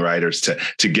budding writers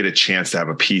to get a chance to have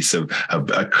a piece of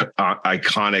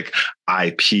iconic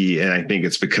IP. And I think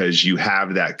it's because you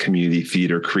have that community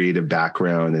theater creative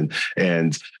background,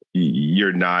 and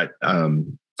you're not,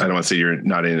 I don't want to say you're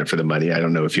not in it for the money. I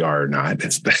don't know if you are or not.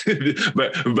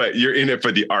 But you're in it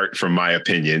for the art, from my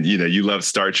opinion. You love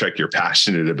Star Trek, you're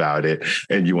passionate about it,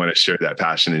 and you want to share that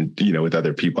passion and, with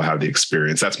other people, have the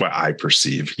experience. That's what I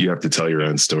perceive. You have to tell your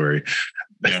own story.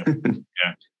 Yeah.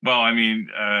 Well, I mean,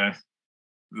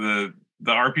 the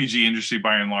RPG industry,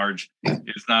 by and large,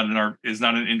 is not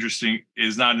an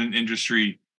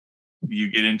industry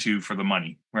you get into for the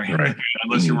money, right?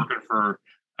 Unless you're working for,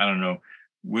 I don't know,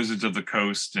 Wizards of the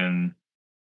Coast and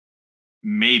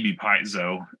maybe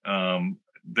Paizo. You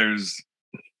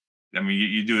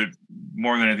do it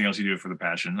more than anything else. You do it for the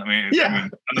passion. I'm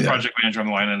the project manager, I'm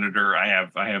the line editor. I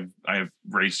have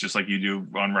race just like you do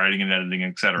on writing and editing,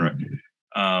 etc.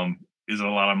 Is it a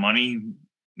lot of money?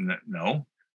 No,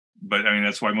 but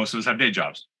that's why most of us have day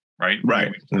jobs, right?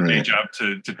 Right. Day job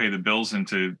to pay the bills and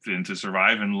to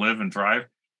survive and live and thrive.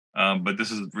 But this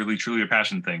is really truly a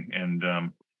passion thing, and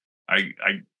I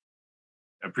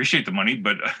appreciate the money,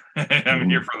 but I'm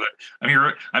here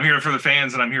for the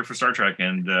fans, and I'm here for Star Trek,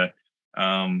 and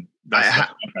That's what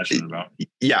I'm passionate about.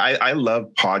 Yeah, I love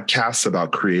podcasts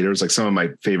about creators. Like some of my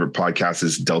favorite podcasts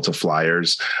is Delta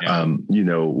Flyers,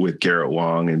 with Garrett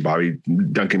Wong and Bobby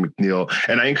Duncan McNeil.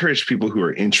 And I encourage people who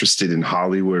are interested in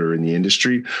Hollywood or in the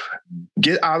industry,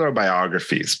 get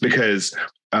autobiographies, because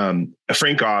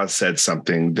Frank Oz said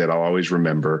something that I'll always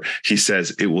remember. He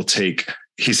says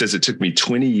it took me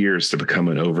 20 years to become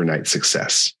an overnight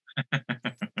success.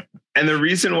 And the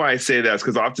reason why I say that is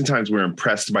because oftentimes we're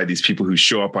impressed by these people who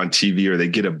show up on TV or they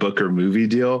get a book or movie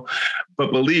deal.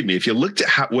 But believe me, if you looked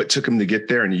at what took them to get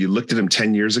there and you looked at them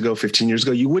 10 years ago, 15 years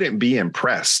ago, you wouldn't be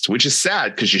impressed, which is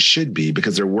sad because you should be,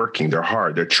 because they're working, they're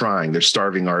hard, they're trying, they're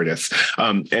starving artists.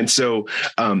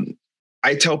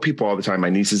 I tell people all the time, my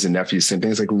nieces and nephews, same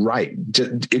thing. It's like, right.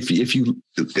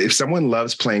 If someone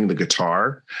loves playing the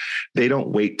guitar, they don't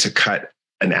wait to cut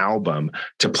an album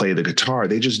to play the guitar.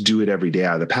 They just do it every day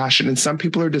out of the passion. And some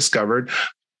people are discovered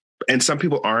and some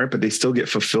people aren't, but they still get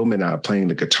fulfillment out of playing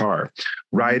the guitar.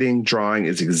 Writing, drawing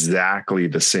is exactly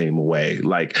the same way.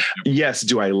 Like, yes,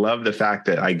 do I love the fact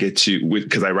that I get to,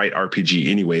 because I write RPG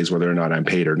anyways, whether or not I'm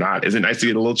paid or not. Is it nice to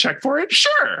get a little check for it?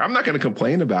 Sure. I'm not going to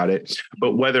complain about it,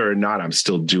 but whether or not I'm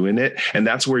still doing it. And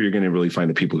that's where you're going to really find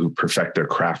the people who perfect their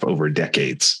craft over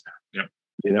decades. Yeah.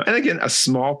 And again, a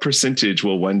small percentage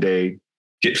will one day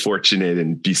get fortunate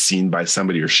and be seen by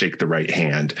somebody or shake the right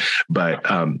hand. But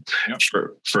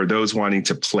for those wanting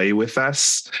to play with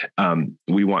us,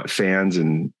 we want fans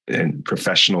and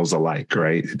professionals alike,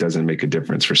 right? It doesn't make a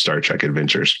difference for Star Trek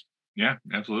Adventures. Yeah,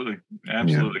 absolutely.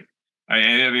 Absolutely. Yeah.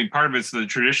 I mean, part of it's the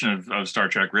tradition of Star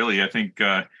Trek, really. I think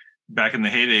back in the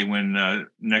heyday when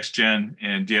Next Gen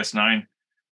and DS9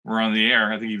 were on the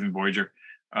air, I think even Voyager,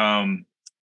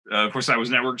 of course, that was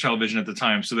network television at the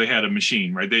time, so they had a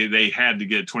machine, right? They had to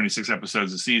get 26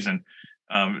 episodes a season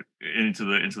into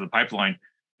the pipeline,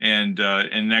 and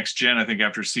Next Gen, I think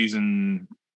after season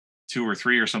 2 or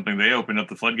 3 or something, they opened up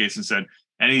the floodgates and said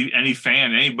any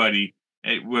fan, anybody,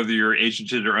 whether you're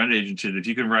agented or unagented, if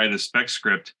you can write a spec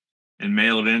script and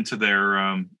mail it into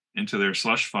their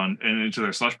slush fund and into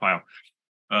their slush pile,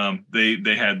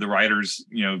 they had the writers,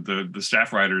 the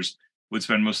staff writers would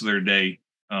spend most of their day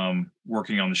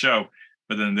working on the show,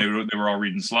 but then they were all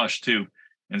reading slush too,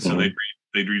 and so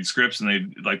they'd read scripts, and they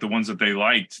like the ones that they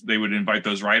liked, they would invite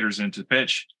those writers in to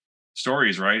pitch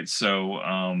stories, right?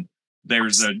 So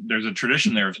there's a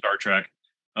tradition there of Star Trek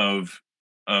of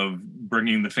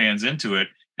bringing the fans into it,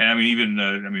 and I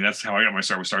mean that's how I got my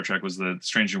start with Star Trek, was the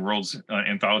Strange New Worlds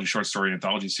anthology, short story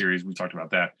anthology series. We talked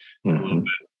about that a little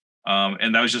bit,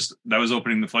 and that was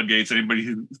opening the floodgates. Anybody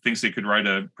who thinks they could write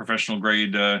a professional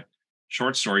grade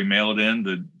short story, mail it in,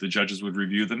 the judges would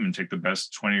review them and take the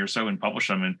best 20 or so and publish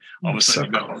them, and all of a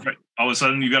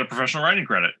sudden you got a professional writing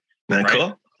credit. Right?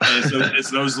 Cool. And so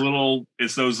it's those little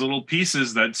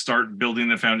pieces that start building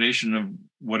the foundation of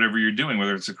whatever you're doing,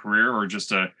 whether it's a career or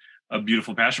just a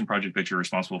beautiful passion project that you're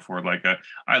responsible for. Like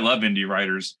I love indie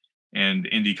writers and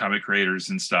indie comic creators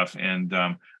and stuff, and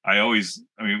on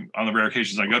the rare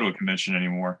occasions I go to a convention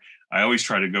anymore, I always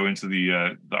try to go into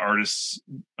the artists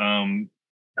the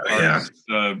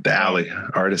alley,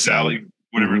 artist alley,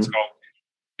 whatever it's called,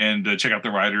 and check out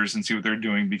the writers and see what they're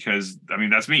doing, because I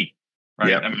mean that's me, right?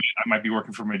 Yep. I mean, I might be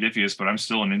working for Modiphius, but I'm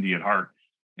still an indie at heart.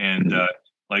 And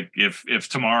like if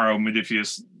tomorrow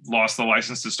Modiphius lost the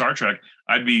license to Star Trek,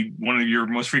 I'd be one of your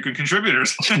most frequent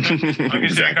contributors on Continuing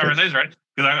Conversations, right?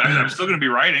 Because I'm still going to be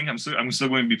writing. I'm still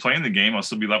going to be playing the game. I'll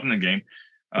still be loving the game.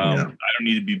 I don't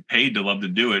need to be paid to love to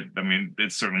do it. I mean,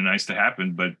 it's certainly nice to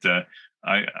happen, but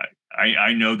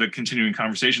I know that Continuing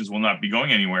Conversations will not be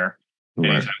going anywhere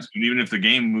anytime soon, even if the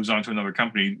game moves on to another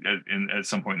company at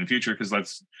some point in the future. Because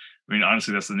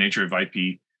honestly, that's the nature of IP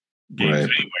games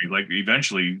anyway. Like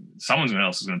eventually, someone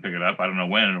else is going to pick it up. I don't know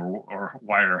when or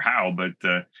why or how, but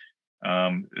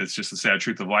it's just the sad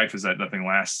truth of life is that nothing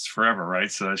lasts forever, right?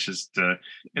 So that's just in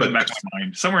the back of my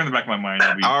mind. Somewhere in the back of my mind,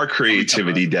 our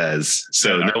creativity does.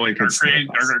 So no one can.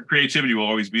 Our creativity will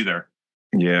always be there.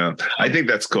 Yeah, I think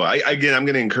that's cool. I'm going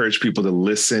to encourage people to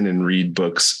listen and read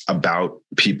books about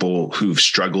people who've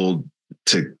struggled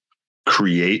to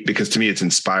create, because to me it's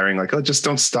inspiring. Like, just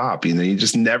don't stop. You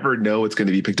just never know what's going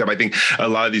to be picked up. I think a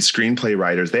lot of these screenplay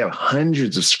writers, they have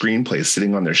hundreds of screenplays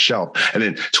sitting on their shelf, and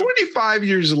then 25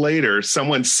 years later,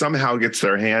 someone somehow gets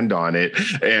their hand on it.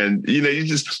 And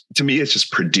to me, it's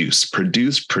just produce for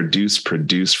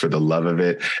the love of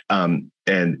it.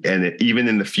 And even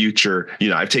in the future,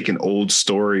 I've taken old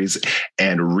stories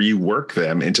and reworked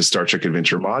them into Star Trek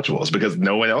Adventure modules because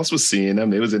no one else was seeing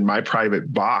them. It was in my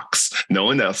private box. No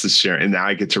one else is sharing. And now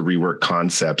I get to rework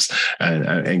concepts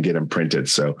and get them printed.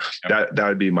 So that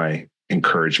would be my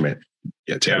encouragement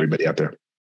to everybody out there.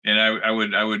 And I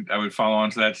would follow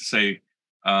on to that to say,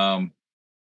 um,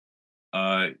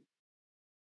 uh,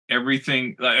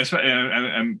 everything.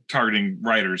 I'm targeting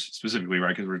writers specifically,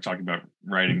 right? Because we're talking about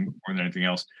writing more than anything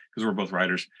else. Because we're both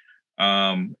writers.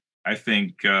 I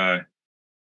think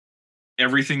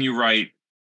everything you write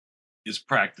is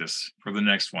practice for the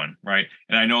next one, right?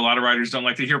 And I know a lot of writers don't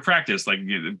like to hear practice. Like,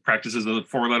 practice is a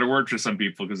 4-letter word for some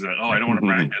people because I don't want to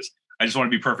practice. I just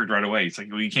want to be perfect right away. It's like,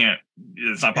 well, you can't.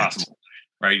 It's not possible,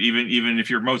 right? Even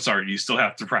if you're Mozart, you still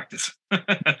have to practice.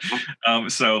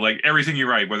 So like everything you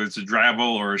write, whether it's a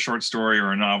drabble or a short story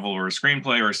or a novel or a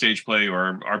screenplay or a stage play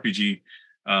or RPG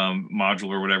module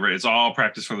or whatever, it's all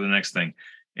practice for the next thing.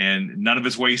 And none of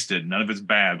it's wasted. None of it's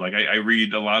bad. Like I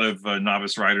read a lot of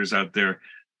novice writers out there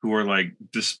who are like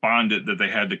despondent that they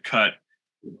had to cut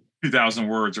 2,000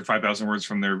 words or 5,000 words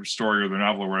from their story or their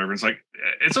novel or whatever. It's like,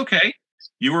 it's okay.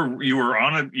 You were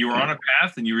on a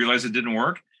path and you realized it didn't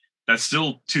work. That's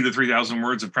still 2,000 to 3,000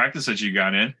 words of practice that you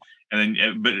got in. And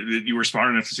then, but you were smart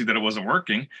enough to see that it wasn't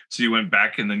working. So you went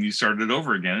back and then you started it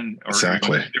over again, or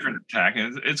Exactly. a different tack.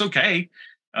 And it's okay.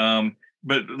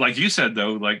 But like you said,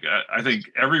 though, like I think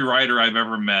every writer I've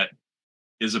ever met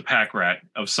is a pack rat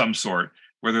of some sort,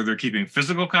 whether they're keeping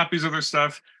physical copies of their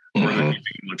stuff, or they're keeping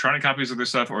electronic copies of their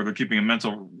stuff, or they're keeping a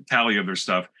mental tally of their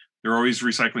stuff. They're always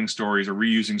recycling stories or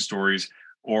reusing stories,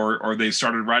 or they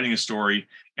started writing a story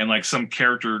and like some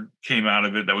character came out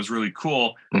of it that was really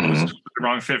cool. It was the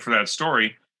wrong fit for that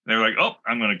story. They're like, oh,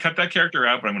 I'm going to cut that character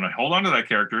out, but I'm going to hold on to that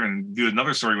character and do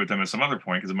another story with them at some other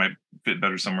point because it might fit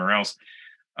better somewhere else.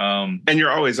 And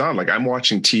you're always on. Like I'm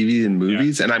watching TV and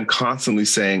movies and I'm constantly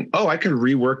saying, oh, I could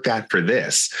rework that for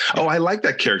this. Oh, I like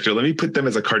that character. Let me put them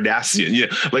as a Cardassian. Yeah.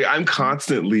 Like I'm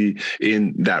constantly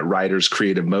in that writer's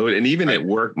creative mode. And even at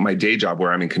work, my day job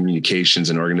where I'm in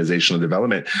communications and organizational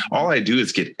development, all I do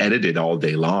is get edited all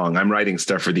day long. I'm writing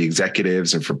stuff for the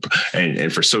executives and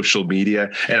for social media.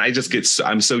 And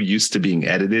I'm so used to being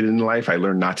edited in life. I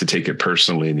learned not to take it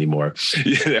personally anymore.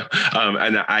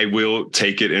 And I will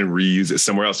take it and reuse it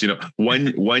somewhere else.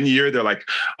 One year they're like,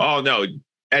 oh no,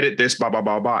 edit this, blah, blah,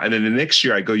 blah, blah. And then the next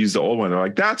year I go use the old one. They're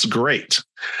like, that's great.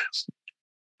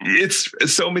 It's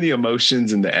so many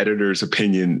emotions and the editor's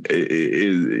opinion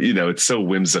is, it's so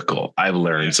whimsical. I've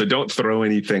learned. Yeah. So don't throw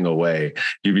anything away.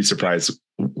 You'd be surprised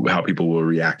how people will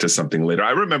react to something later.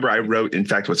 I remember I wrote, in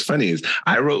fact, what's funny is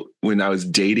I wrote when I was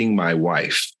dating my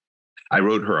wife, I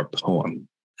wrote her a poem.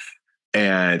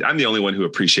 And I'm the only one who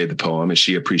appreciated the poem and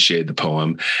she appreciated the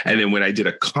poem. And then when I did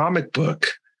a comic book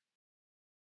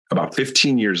about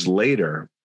 15 years later,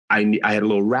 I had a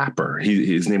little rapper.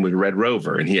 His name was Red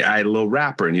Rover. And I had a little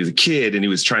rapper and he was a kid and he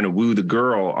was trying to woo the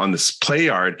girl on this play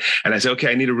yard. And I said, okay,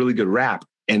 I need a really good rap.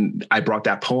 And I brought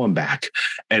that poem back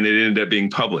and it ended up being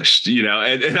published, and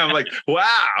I'm like,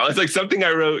 wow, it's like something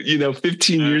I wrote,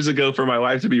 15 years ago for my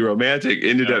wife to be romantic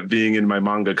ended up being in my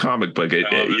manga comic book,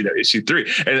 issue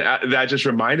 3. And that just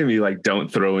reminded me, like, don't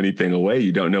throw anything away.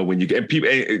 You don't know when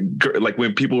like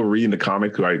when people were reading the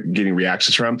comic who are getting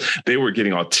reactions from, they were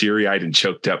getting all teary eyed and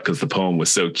choked up because the poem was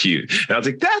so cute. And I was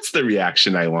like, that's the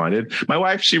reaction I wanted. My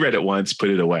wife, she read it once, put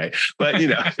it away. But,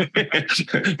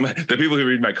 the people who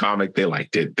read my comic, they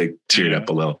liked it. They teared up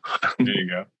a little. There you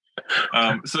go.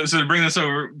 So to bring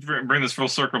this full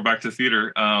circle back to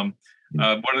theater, one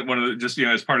of the just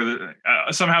as part of the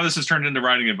somehow this has turned into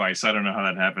writing advice. I don't know how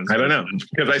that happens. I don't know,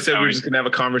 because I said we're just gonna have a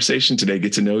conversation today,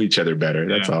 get to know each other better.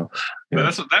 That's all.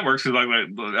 Yeah. But that works because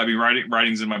I mean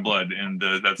writing's in my blood, and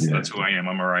that's who I am.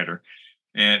 I'm a writer.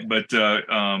 But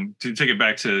to take it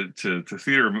back to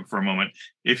theater for a moment,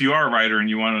 if you are a writer and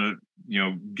you want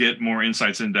to get more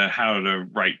insights into how to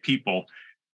write people,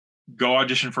 go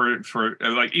audition for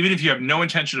like, even if you have no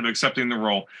intention of accepting the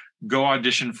role, go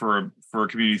audition for a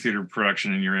community theater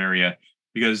production in your area,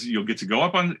 because you'll get to go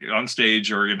up on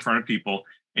stage or in front of people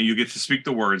and you get to speak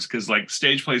the words, because like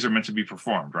stage plays are meant to be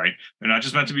performed, right? They're not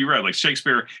just meant to be read. Like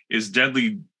Shakespeare is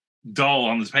deadly dull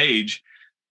on this page,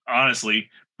 honestly,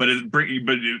 but an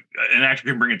actor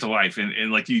can bring it to life,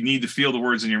 and like you need to feel the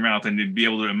words in your mouth and to be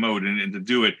able to emote and to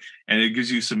do it, and it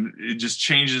gives you it just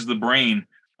changes the brain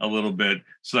a little bit,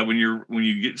 so that when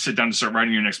you sit down to start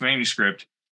writing your next manuscript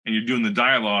and you're doing the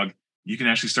dialogue, you can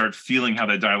actually start feeling how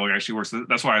that dialogue actually works.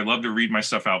 That's why I love to read my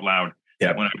stuff out loud.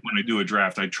 Yeah. When I do a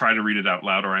draft, I try to read it out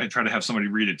loud, or I try to have somebody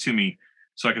read it to me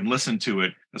so I can listen to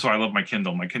it. That's why I love my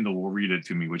Kindle. My Kindle will read it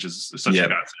to me, which is such a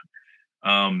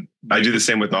godsend. I do the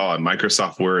same with all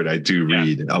Microsoft Word. I do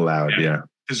read aloud. Yeah.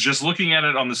 Because just looking at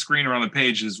it on the screen or on the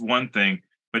page is one thing,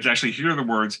 but to actually hear the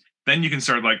words, then you can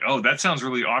start like, oh, that sounds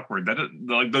really awkward. That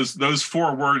like those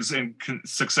 4 words in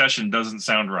succession doesn't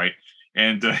sound right.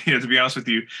 And to be honest with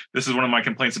you, this is one of my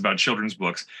complaints about children's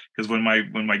books, because when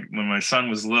my son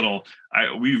was little,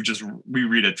 we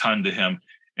read a ton to him,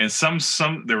 and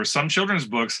there were some children's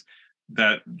books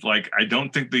that, like, I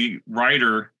don't think the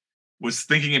writer was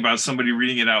thinking about somebody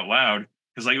reading it out loud,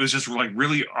 because like it was just like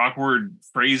really awkward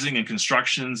phrasing and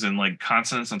constructions and like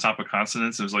consonants on top of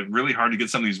consonants. It was like really hard to get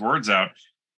some of these words out.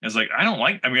 And it's like, I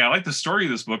like the story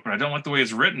of this book, but I don't like the way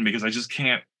it's written, because I just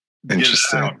can't get it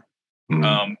out.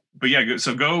 But yeah,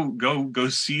 so go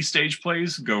see stage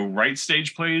plays, go write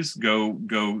stage plays,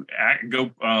 go act,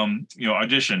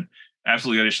 audition,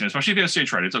 absolutely audition, especially if you have stage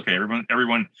fright. It's okay.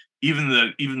 Everyone, even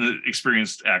the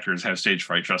experienced actors have stage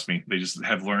fright. Trust me, they just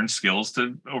have learned skills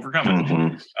to overcome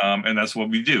it. And that's what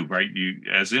we do, right?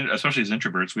 Especially as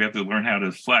introverts, we have to learn how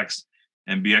to flex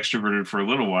and be extroverted for a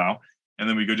little while, and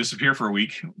then we go disappear for a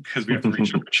week because we have to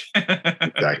recharge.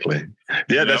 Exactly.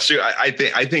 Yeah, that's true. I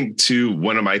think too,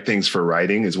 one of my things for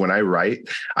writing is when I write,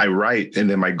 and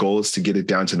then my goal is to get it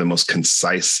down to the most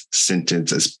concise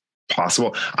sentence as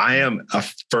possible. I am a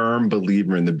firm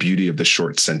believer in the beauty of the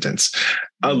short sentence.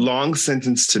 A long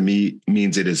sentence to me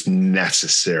means it is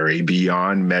necessary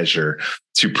beyond measure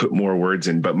to put more words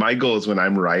in. But my goal is, when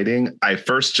I'm writing, I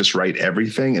first just write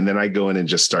everything, and then I go in and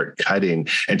just start cutting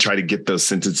and try to get those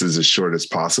sentences as short as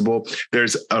possible.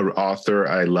 There's an author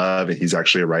I love, and he's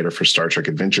actually a writer for Star Trek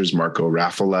Adventures, Marco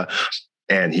Raffaella,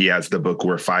 and he has the book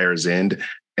Where Fires End.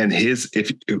 And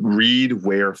if you read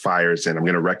Where Fires End, I'm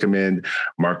going to recommend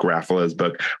Mark Raffaella's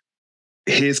book.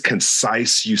 His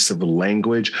concise use of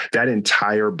language, that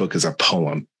entire book is a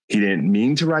poem. He didn't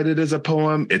mean to write it as a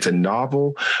poem. It's a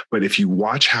novel. But if you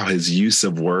watch how his use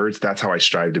of words, that's how I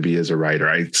strive to be as a writer.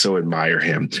 I so admire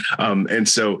him. And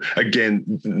so, again,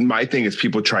 my thing is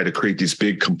people try to create these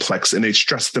big, complex, and they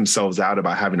stress themselves out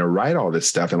about having to write all this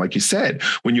stuff. And like you said,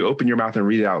 when you open your mouth and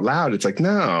read it out loud, it's like,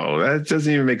 no, that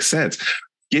doesn't even make sense.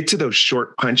 Get to those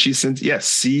short, punchy sentences. Yes,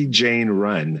 see Jane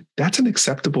run. That's an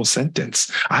acceptable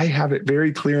sentence. I have it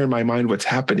very clear in my mind what's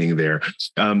happening there.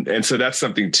 And so that's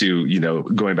something to,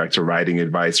 going back to writing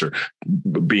advice or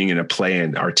being in a play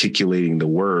and articulating the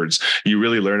words, you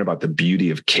really learn about the beauty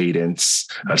of cadence,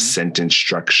 of sentence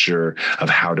structure, of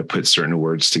how to put certain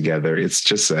words together. It's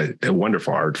just a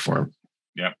wonderful art form.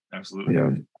 Yeah, absolutely.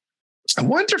 Yeah.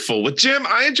 Wonderful. Well, Jim,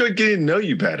 I enjoyed getting to know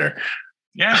you better.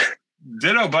 Yeah,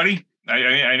 ditto, buddy.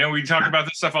 I know we talk about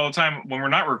this stuff all the time when we're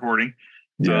not recording.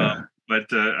 Yeah. But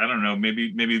I don't know,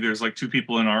 maybe there's like 2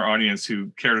 people in our audience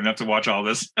who cared enough to watch all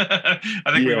this. I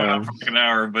think we went on for like an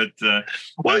hour, but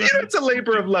it's a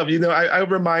labor of love. I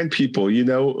remind people,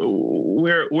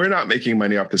 we're not making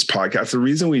money off this podcast. The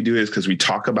reason we do it is because we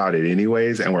talk about it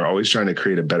anyways, and we're always trying to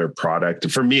create a better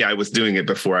product. For me, I was doing it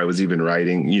before I was even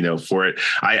writing, for it.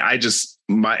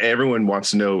 Everyone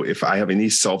wants to know if I have any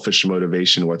selfish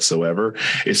motivation whatsoever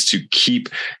is to keep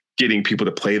getting people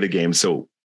to play the game. So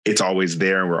it's always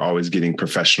there, and we're always getting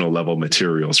professional level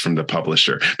materials from the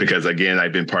publisher, because again,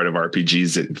 I've been part of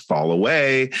RPGs that fall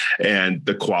away, and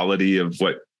the quality of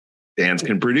what fans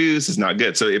can produce is not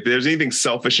good. So if there's anything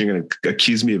selfish, you're going to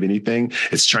accuse me of anything,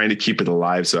 it's trying to keep it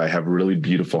alive. So I have really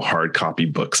beautiful hard copy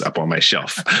books up on my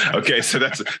shelf. Okay. So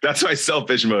that's my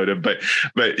selfish motive, but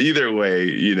either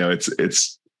way,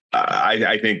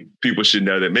 I think people should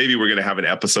know that maybe we're going to have an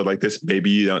episode like this. Maybe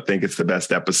you don't think it's the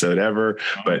best episode ever,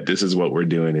 but this is what we're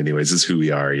doing anyways. This is who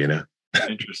we are,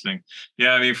 Interesting.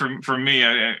 Yeah. I mean, for me,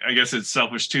 I guess it's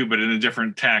selfish too, but in a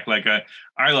different tack. Like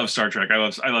I love Star Trek. I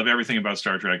love everything about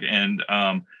Star Trek, and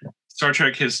Star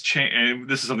Trek has changed.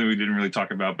 This is something we didn't really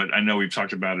talk about, but I know we've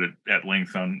talked about it at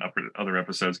length on other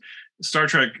episodes. Star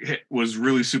Trek was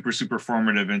really super, super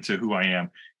formative into who I am,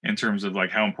 in terms of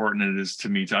like how important it is to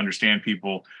me to understand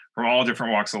people from all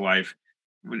different walks of life,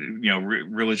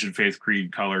 religion, faith,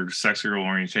 creed, color, sexual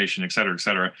orientation, et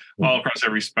cetera, all across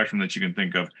every spectrum that you can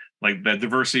think of. Like that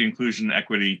diversity, inclusion,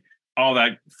 equity, all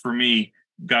that for me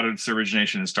got its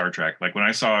origination in Star Trek. Like when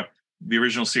I saw the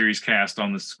original series cast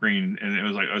on the screen, and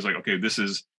I was like, okay, this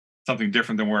is something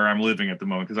different than where I'm living at the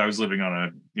moment. Because I was living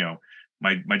on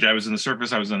my dad was in the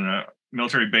service. I was in a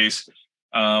military base,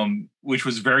 which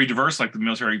was very diverse. Like the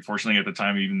military, fortunately at the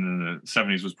time, even in the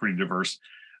 70s, was pretty diverse.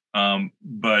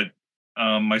 But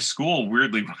my school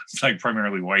weirdly was like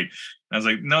primarily white. And I was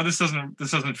like, no, this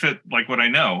doesn't fit like what I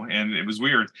know. And it was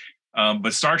weird.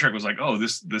 But Star Trek was like, oh,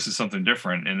 this is something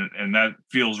different. And that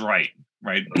feels right.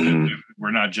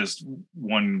 We're not just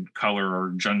one color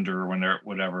or gender or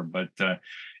whatever, but,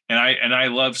 and I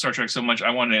love Star Trek so much. I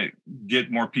want to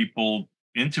get more people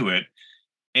into it.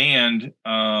 And,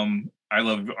 I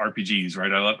love RPGs,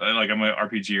 right? I'm an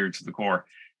RPGer to the core.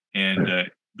 And,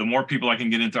 the more people I can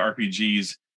get into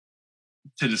RPGs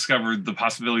to discover the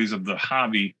possibilities of the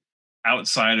hobby,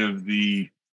 outside of the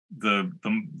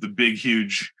big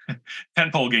huge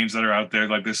tentpole games that are out there.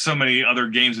 Like there's so many other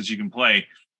games that you can play.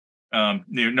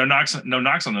 No knocks on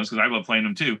those, because I love playing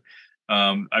them too.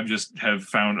 I've just have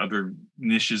found other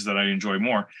niches that I enjoy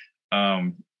more.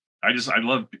 I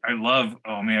love.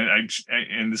 Oh man,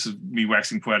 and this is me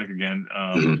waxing poetic again.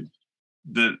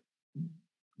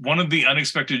 One of the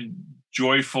unexpected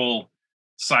joyful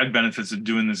side benefits of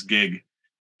doing this gig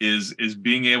is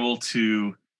being able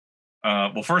to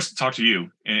first talk to you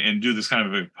and do this kind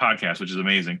of a podcast, which is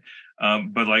amazing.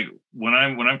 But like when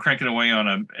I'm cranking away on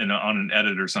an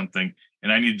edit or something,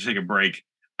 and I need to take a break,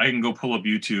 I can go pull up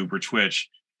YouTube or Twitch,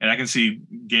 and I can see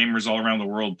gamers all around the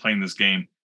world playing this game,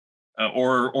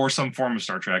 or some form of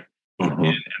Star Trek.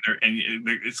 And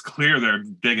it's clear they're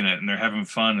digging it and they're having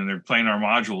fun and they're playing our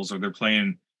modules, or they're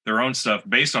playing their own stuff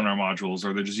based on our modules,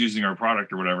 or they're just using our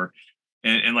product or whatever.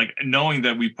 And like knowing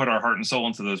that we put our heart and soul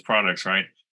into those products, right?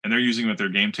 And they're using them at their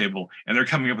game table, and they're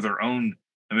coming up with their own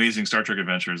amazing Star Trek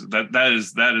adventures. That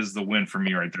is the win for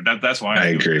me right there. That's why I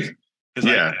agree.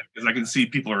 Because I can see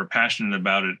people are passionate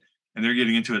about it and they're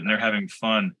getting into it and they're having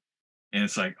fun. And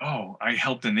it's like, oh, I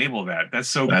helped enable that. That's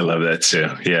so cool. I love that too.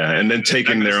 Yeah. And then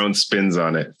taking their own spins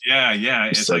on it. Yeah. Yeah.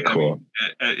 It's so like, cool.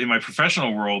 I mean, in my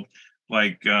professional world,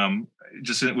 like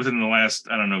just within the last,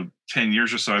 10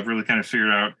 years or so, I've really kind of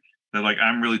figured out that like,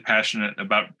 I'm really passionate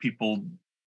about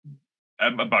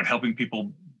helping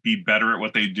people be better at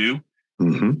what they do.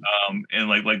 And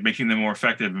like making them more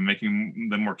effective and making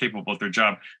them more capable at their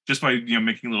job, just by,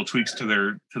 making little tweaks to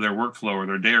their workflow or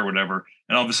their day or whatever.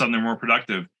 And all of a sudden they're more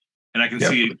productive. And I can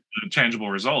see tangible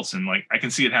results. And like, I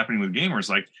can see it happening with gamers.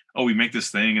 Like, oh, we make this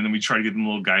thing and then we try to give them a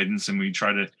little guidance and we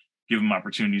try to give them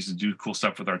opportunities to do cool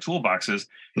stuff with our toolboxes.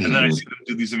 And then I see them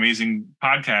do these amazing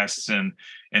podcasts and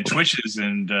Twitches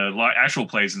and actual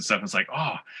plays and stuff. And it's like,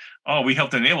 oh, we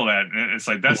helped enable that. And it's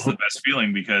like, that's the best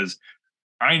feeling, because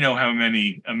I know how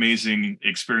many amazing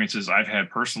experiences I've had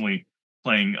personally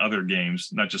playing other games,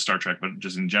 not just Star Trek, but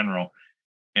just in general.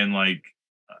 And like,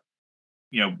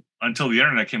 until the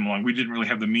internet came along, we didn't really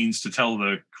have the means to tell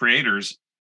the creators,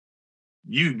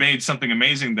 you made something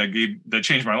amazing that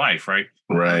changed my life, right?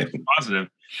 Right. Positive.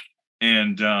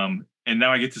 And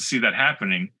now I get to see that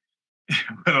happening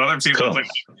with other people. Cool. It's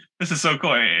like, this is so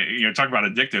cool. Talk about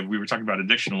addictive. We were talking about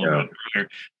addiction a little bit earlier.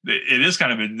 It is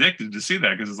kind of addictive to see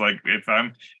that, because it's like, if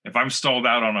I'm stalled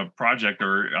out on a project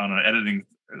or on an editing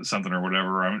something or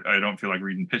whatever, I don't feel like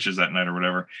reading pitches that night or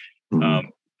whatever.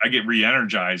 I get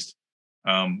re-energized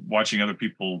watching other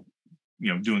people,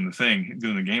 doing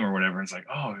the game or whatever. And it's like,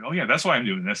 oh yeah, that's why I'm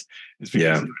doing this. It's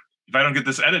because if I don't get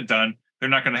this edit done, they're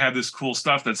not going to have this cool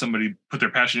stuff that somebody put their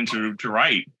passion into to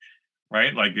write.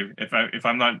 Right? Like if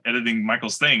I'm not editing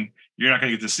Michael's thing, you're not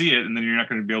going to get to see it, and then you're not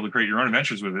going to be able to create your own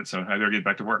adventures with it. So I better get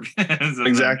back to work.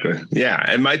 Exactly. Yeah.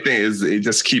 And my thing is,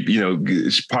 just keep,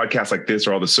 podcasts like this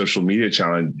or all the social media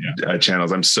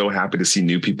channels. I'm so happy to see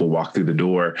new people walk through the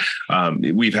door.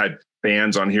 We've had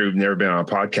fans on here who've never been on a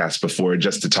podcast before,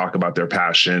 just to talk about their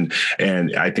passion.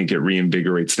 And I think it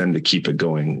reinvigorates them to keep it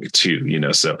going too,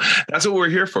 so that's what we're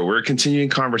here for. We're a continuing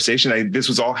conversation. This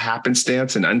was all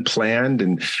happenstance and unplanned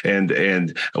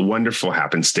and a wonderful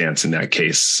happenstance in that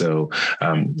case. So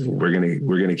we're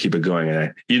going to keep it going.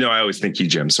 And I always thank you,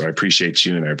 Jim. So I appreciate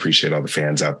you. And I appreciate all the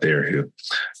fans out there who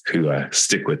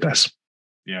stick with us.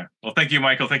 Yeah. Well, thank you,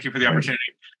 Michael. Thank you for the opportunity.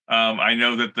 I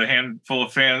know that the handful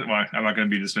of fans, well, I'm not going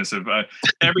to be dismissive.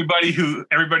 Everybody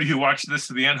who watched this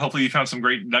to the end, hopefully you found some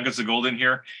great nuggets of gold in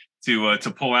here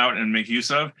to pull out and make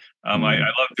use of. I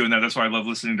love doing that. That's why I love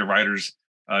listening to writers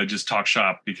just talk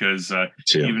shop, because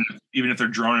even if they're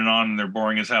droning on and they're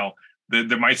boring as hell, they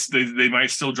might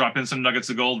still drop in some nuggets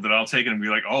of gold that I'll take and be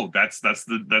like, oh, that's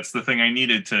the thing I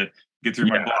needed to get through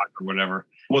my block or whatever.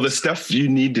 Well, the stuff you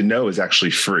need to know is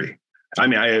actually free. I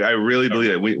mean, I really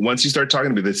believe that once you start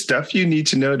talking to me, the stuff you need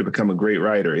to know to become a great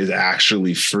writer is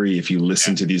actually free if you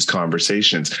listen to these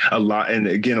conversations a lot. And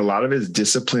again, a lot of it is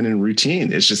discipline and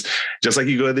routine. It's just like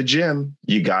you go to the gym,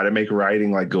 you got to make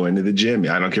writing like going to the gym.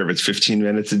 I don't care if it's 15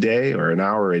 minutes a day or an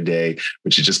hour a day,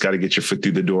 but you just got to get your foot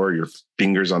through the door, your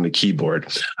fingers on the keyboard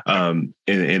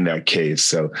in that case.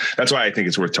 So that's why I think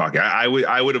it's worth talking. I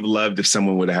would have loved if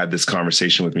someone would have had this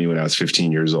conversation with me when I was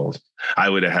 15 years old. I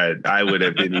would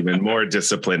have been even more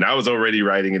disciplined. I was already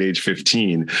writing at age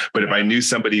 15, but if I knew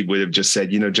somebody would have just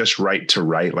said, just write to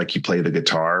write like you play the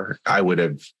guitar, I would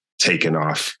have taken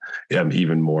off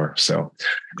even more. So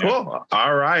cool.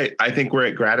 All right. I think we're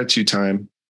at gratitude time.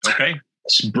 Okay.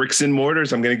 Bricks and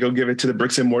Mortars. I'm going to go give it to the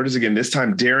Bricks and Mortars again. This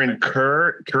time, Darren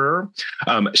Kerr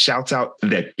shouts out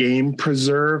the Game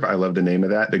Preserve. I love the name of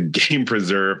that. The Game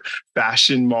Preserve,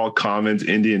 Fashion Mall Commons,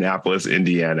 Indianapolis,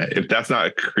 Indiana. If that's not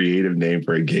a creative name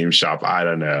for a game shop, I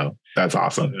don't know. That's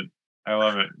awesome. I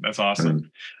love it. That's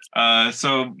awesome.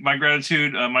 So my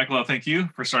gratitude, Michael, thank you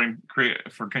for starting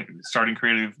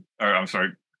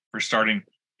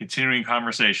continuing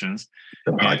conversations.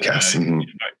 The podcast.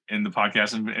 In the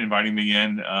podcast and inviting me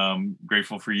in.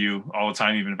 Grateful for you all the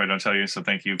time, even if I don't tell you. So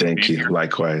thank you. Thank you. Here.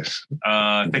 Likewise.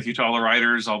 Thank you to all the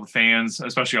writers, all the fans,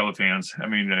 especially all the fans. I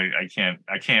mean, I can't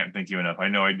thank you enough. I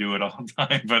know I do it all the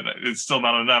time, but it's still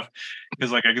not enough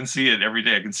because like I can see it every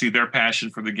day. I can see their passion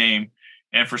for the game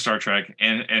and for Star Trek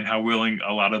and how willing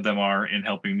a lot of them are in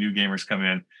helping new gamers come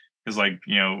in. Because like,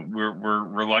 you know,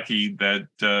 we're lucky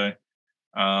that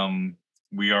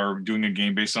we are doing a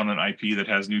game based on an IP that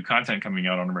has new content coming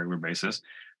out on a regular basis,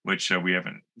 which we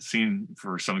haven't seen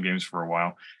for some games for a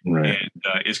while. Right. And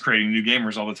is creating new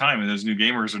gamers all the time. And those new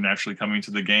gamers are naturally coming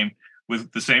to the game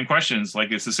with the same questions.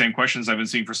 Like it's the same questions I've been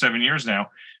seeing for 7 years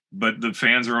now, but the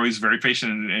fans are always very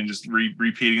patient and just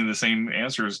repeating the same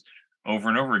answers over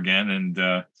and over again. And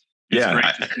it's great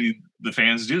to see the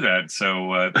fans do that.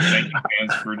 So thank you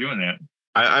fans for doing that.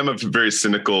 I'm a very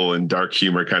cynical and dark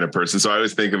humor kind of person. So I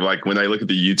always think of like when I look at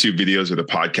the YouTube videos or the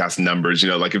podcast numbers, you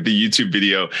know, like if the YouTube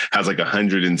video has like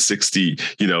 160,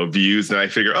 you know, views, then I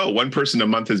figure, oh, one person a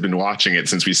month has been watching it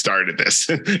since we started this.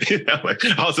 You know, like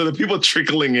also the people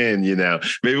trickling in, you know,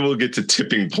 maybe we'll get to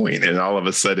tipping point and all of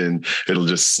a sudden it'll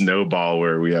just snowball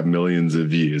where we have millions of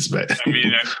views. But I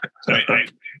mean,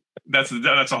 that's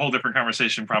a whole different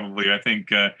conversation. Probably. I think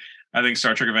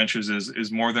Star Trek Adventures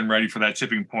is more than ready for that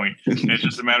tipping point. It's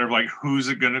just a matter of like, who's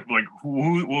it going to like,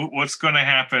 what's going to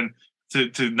happen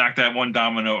to knock that one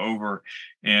domino over.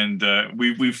 And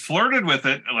we've flirted with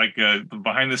it, like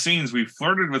behind the scenes, we've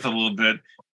flirted with it a little bit.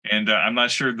 And I'm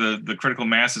not sure the critical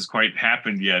mass has quite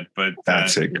happened yet, but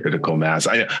that's a critical mass.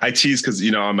 I tease because,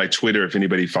 you know, on my Twitter, if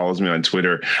anybody follows me on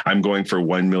Twitter, I'm going for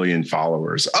 1 million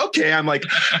followers. Okay. I'm like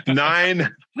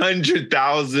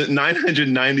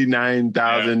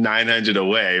 999,900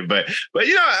 away, but,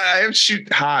 you know, I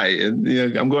shoot high and, you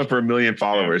know, I'm going for 1 million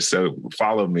followers. So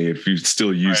follow me if you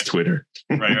still use Twitter.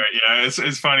 Right. Yeah.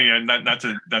 It's funny. Not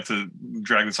to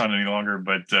drag this on any longer,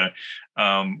 but,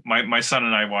 my son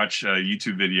and I watch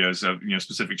YouTube videos of, you know,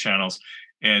 specific channels.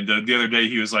 And the other day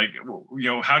he was like, you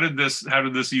know, how did this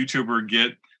YouTuber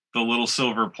get the little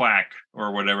silver plaque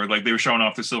or whatever? Like they were showing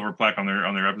off the silver plaque on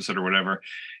their episode or whatever.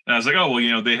 And I was like, oh, well,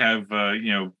 you know, they have,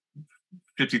 you know,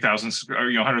 50,000 or,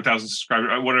 you know, 100,000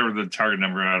 subscribers, whatever the target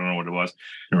number. I don't know what it was.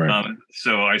 Right.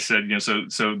 So I said, you know, so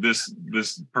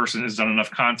this person has done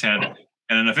enough content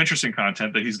and enough interesting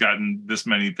content that he's gotten this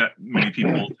many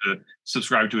people to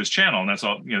subscribe to his channel. And that's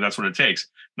all, you know, that's what it takes.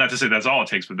 Not to say that's all it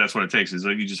takes, but that's what it takes is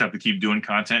like, you just have to keep doing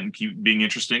content and keep being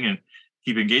interesting and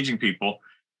keep engaging people.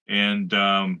 And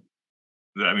I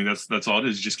mean, that's all it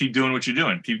is. Just keep doing what you're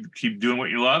doing. Keep doing what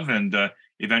you love. And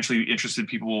eventually interested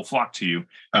people will flock to you.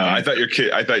 I thought you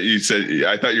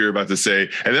were about to say,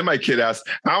 and then my kid asked,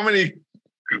 how many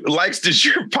likes does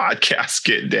your podcast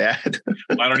get, Dad?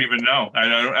 I don't even know.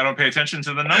 I don't pay attention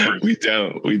to the numbers. We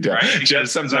don't. Right? Jeff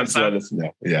sometimes let us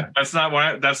know. Yeah. That's not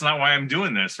why I'm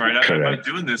doing this, right? I'm not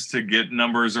doing this to get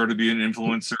numbers or to be an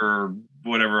influencer or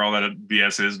whatever all that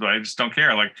BS is, but I just don't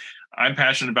care. Like I'm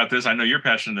passionate about this. I know you're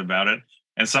passionate about it.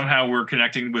 And somehow we're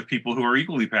connecting with people who are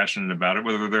equally passionate about it,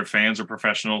 whether they're fans or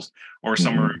professionals or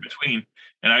somewhere in between.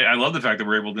 And I love the fact that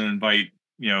we're able to invite,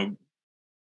 you know,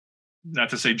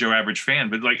 not to say Joe Average Fan,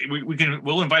 but like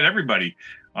we'll invite everybody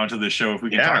onto the show if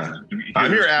we can talk to them.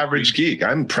 I'm your average geek.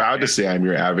 I'm proud to say I'm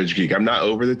your average geek. I'm not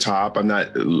over the top. I'm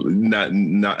not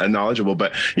knowledgeable,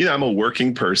 but you know, I'm a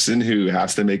working person who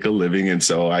has to make a living. And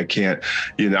so I can't,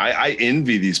 you know, I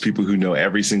envy these people who know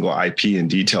every single IP and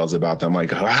details about them.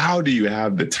 Like, how do you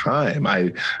have the time?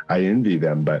 I envy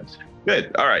them, but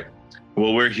good. All right.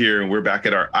 Well, we're here and we're back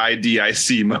at our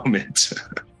IDIC moment.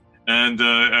 And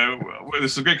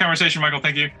this is a great conversation, Michael.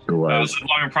 Thank you. Live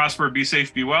long and prosper. Be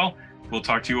safe. Be well. We'll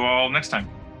talk to you all next time.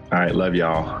 All right. Love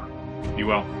y'all. Be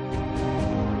well.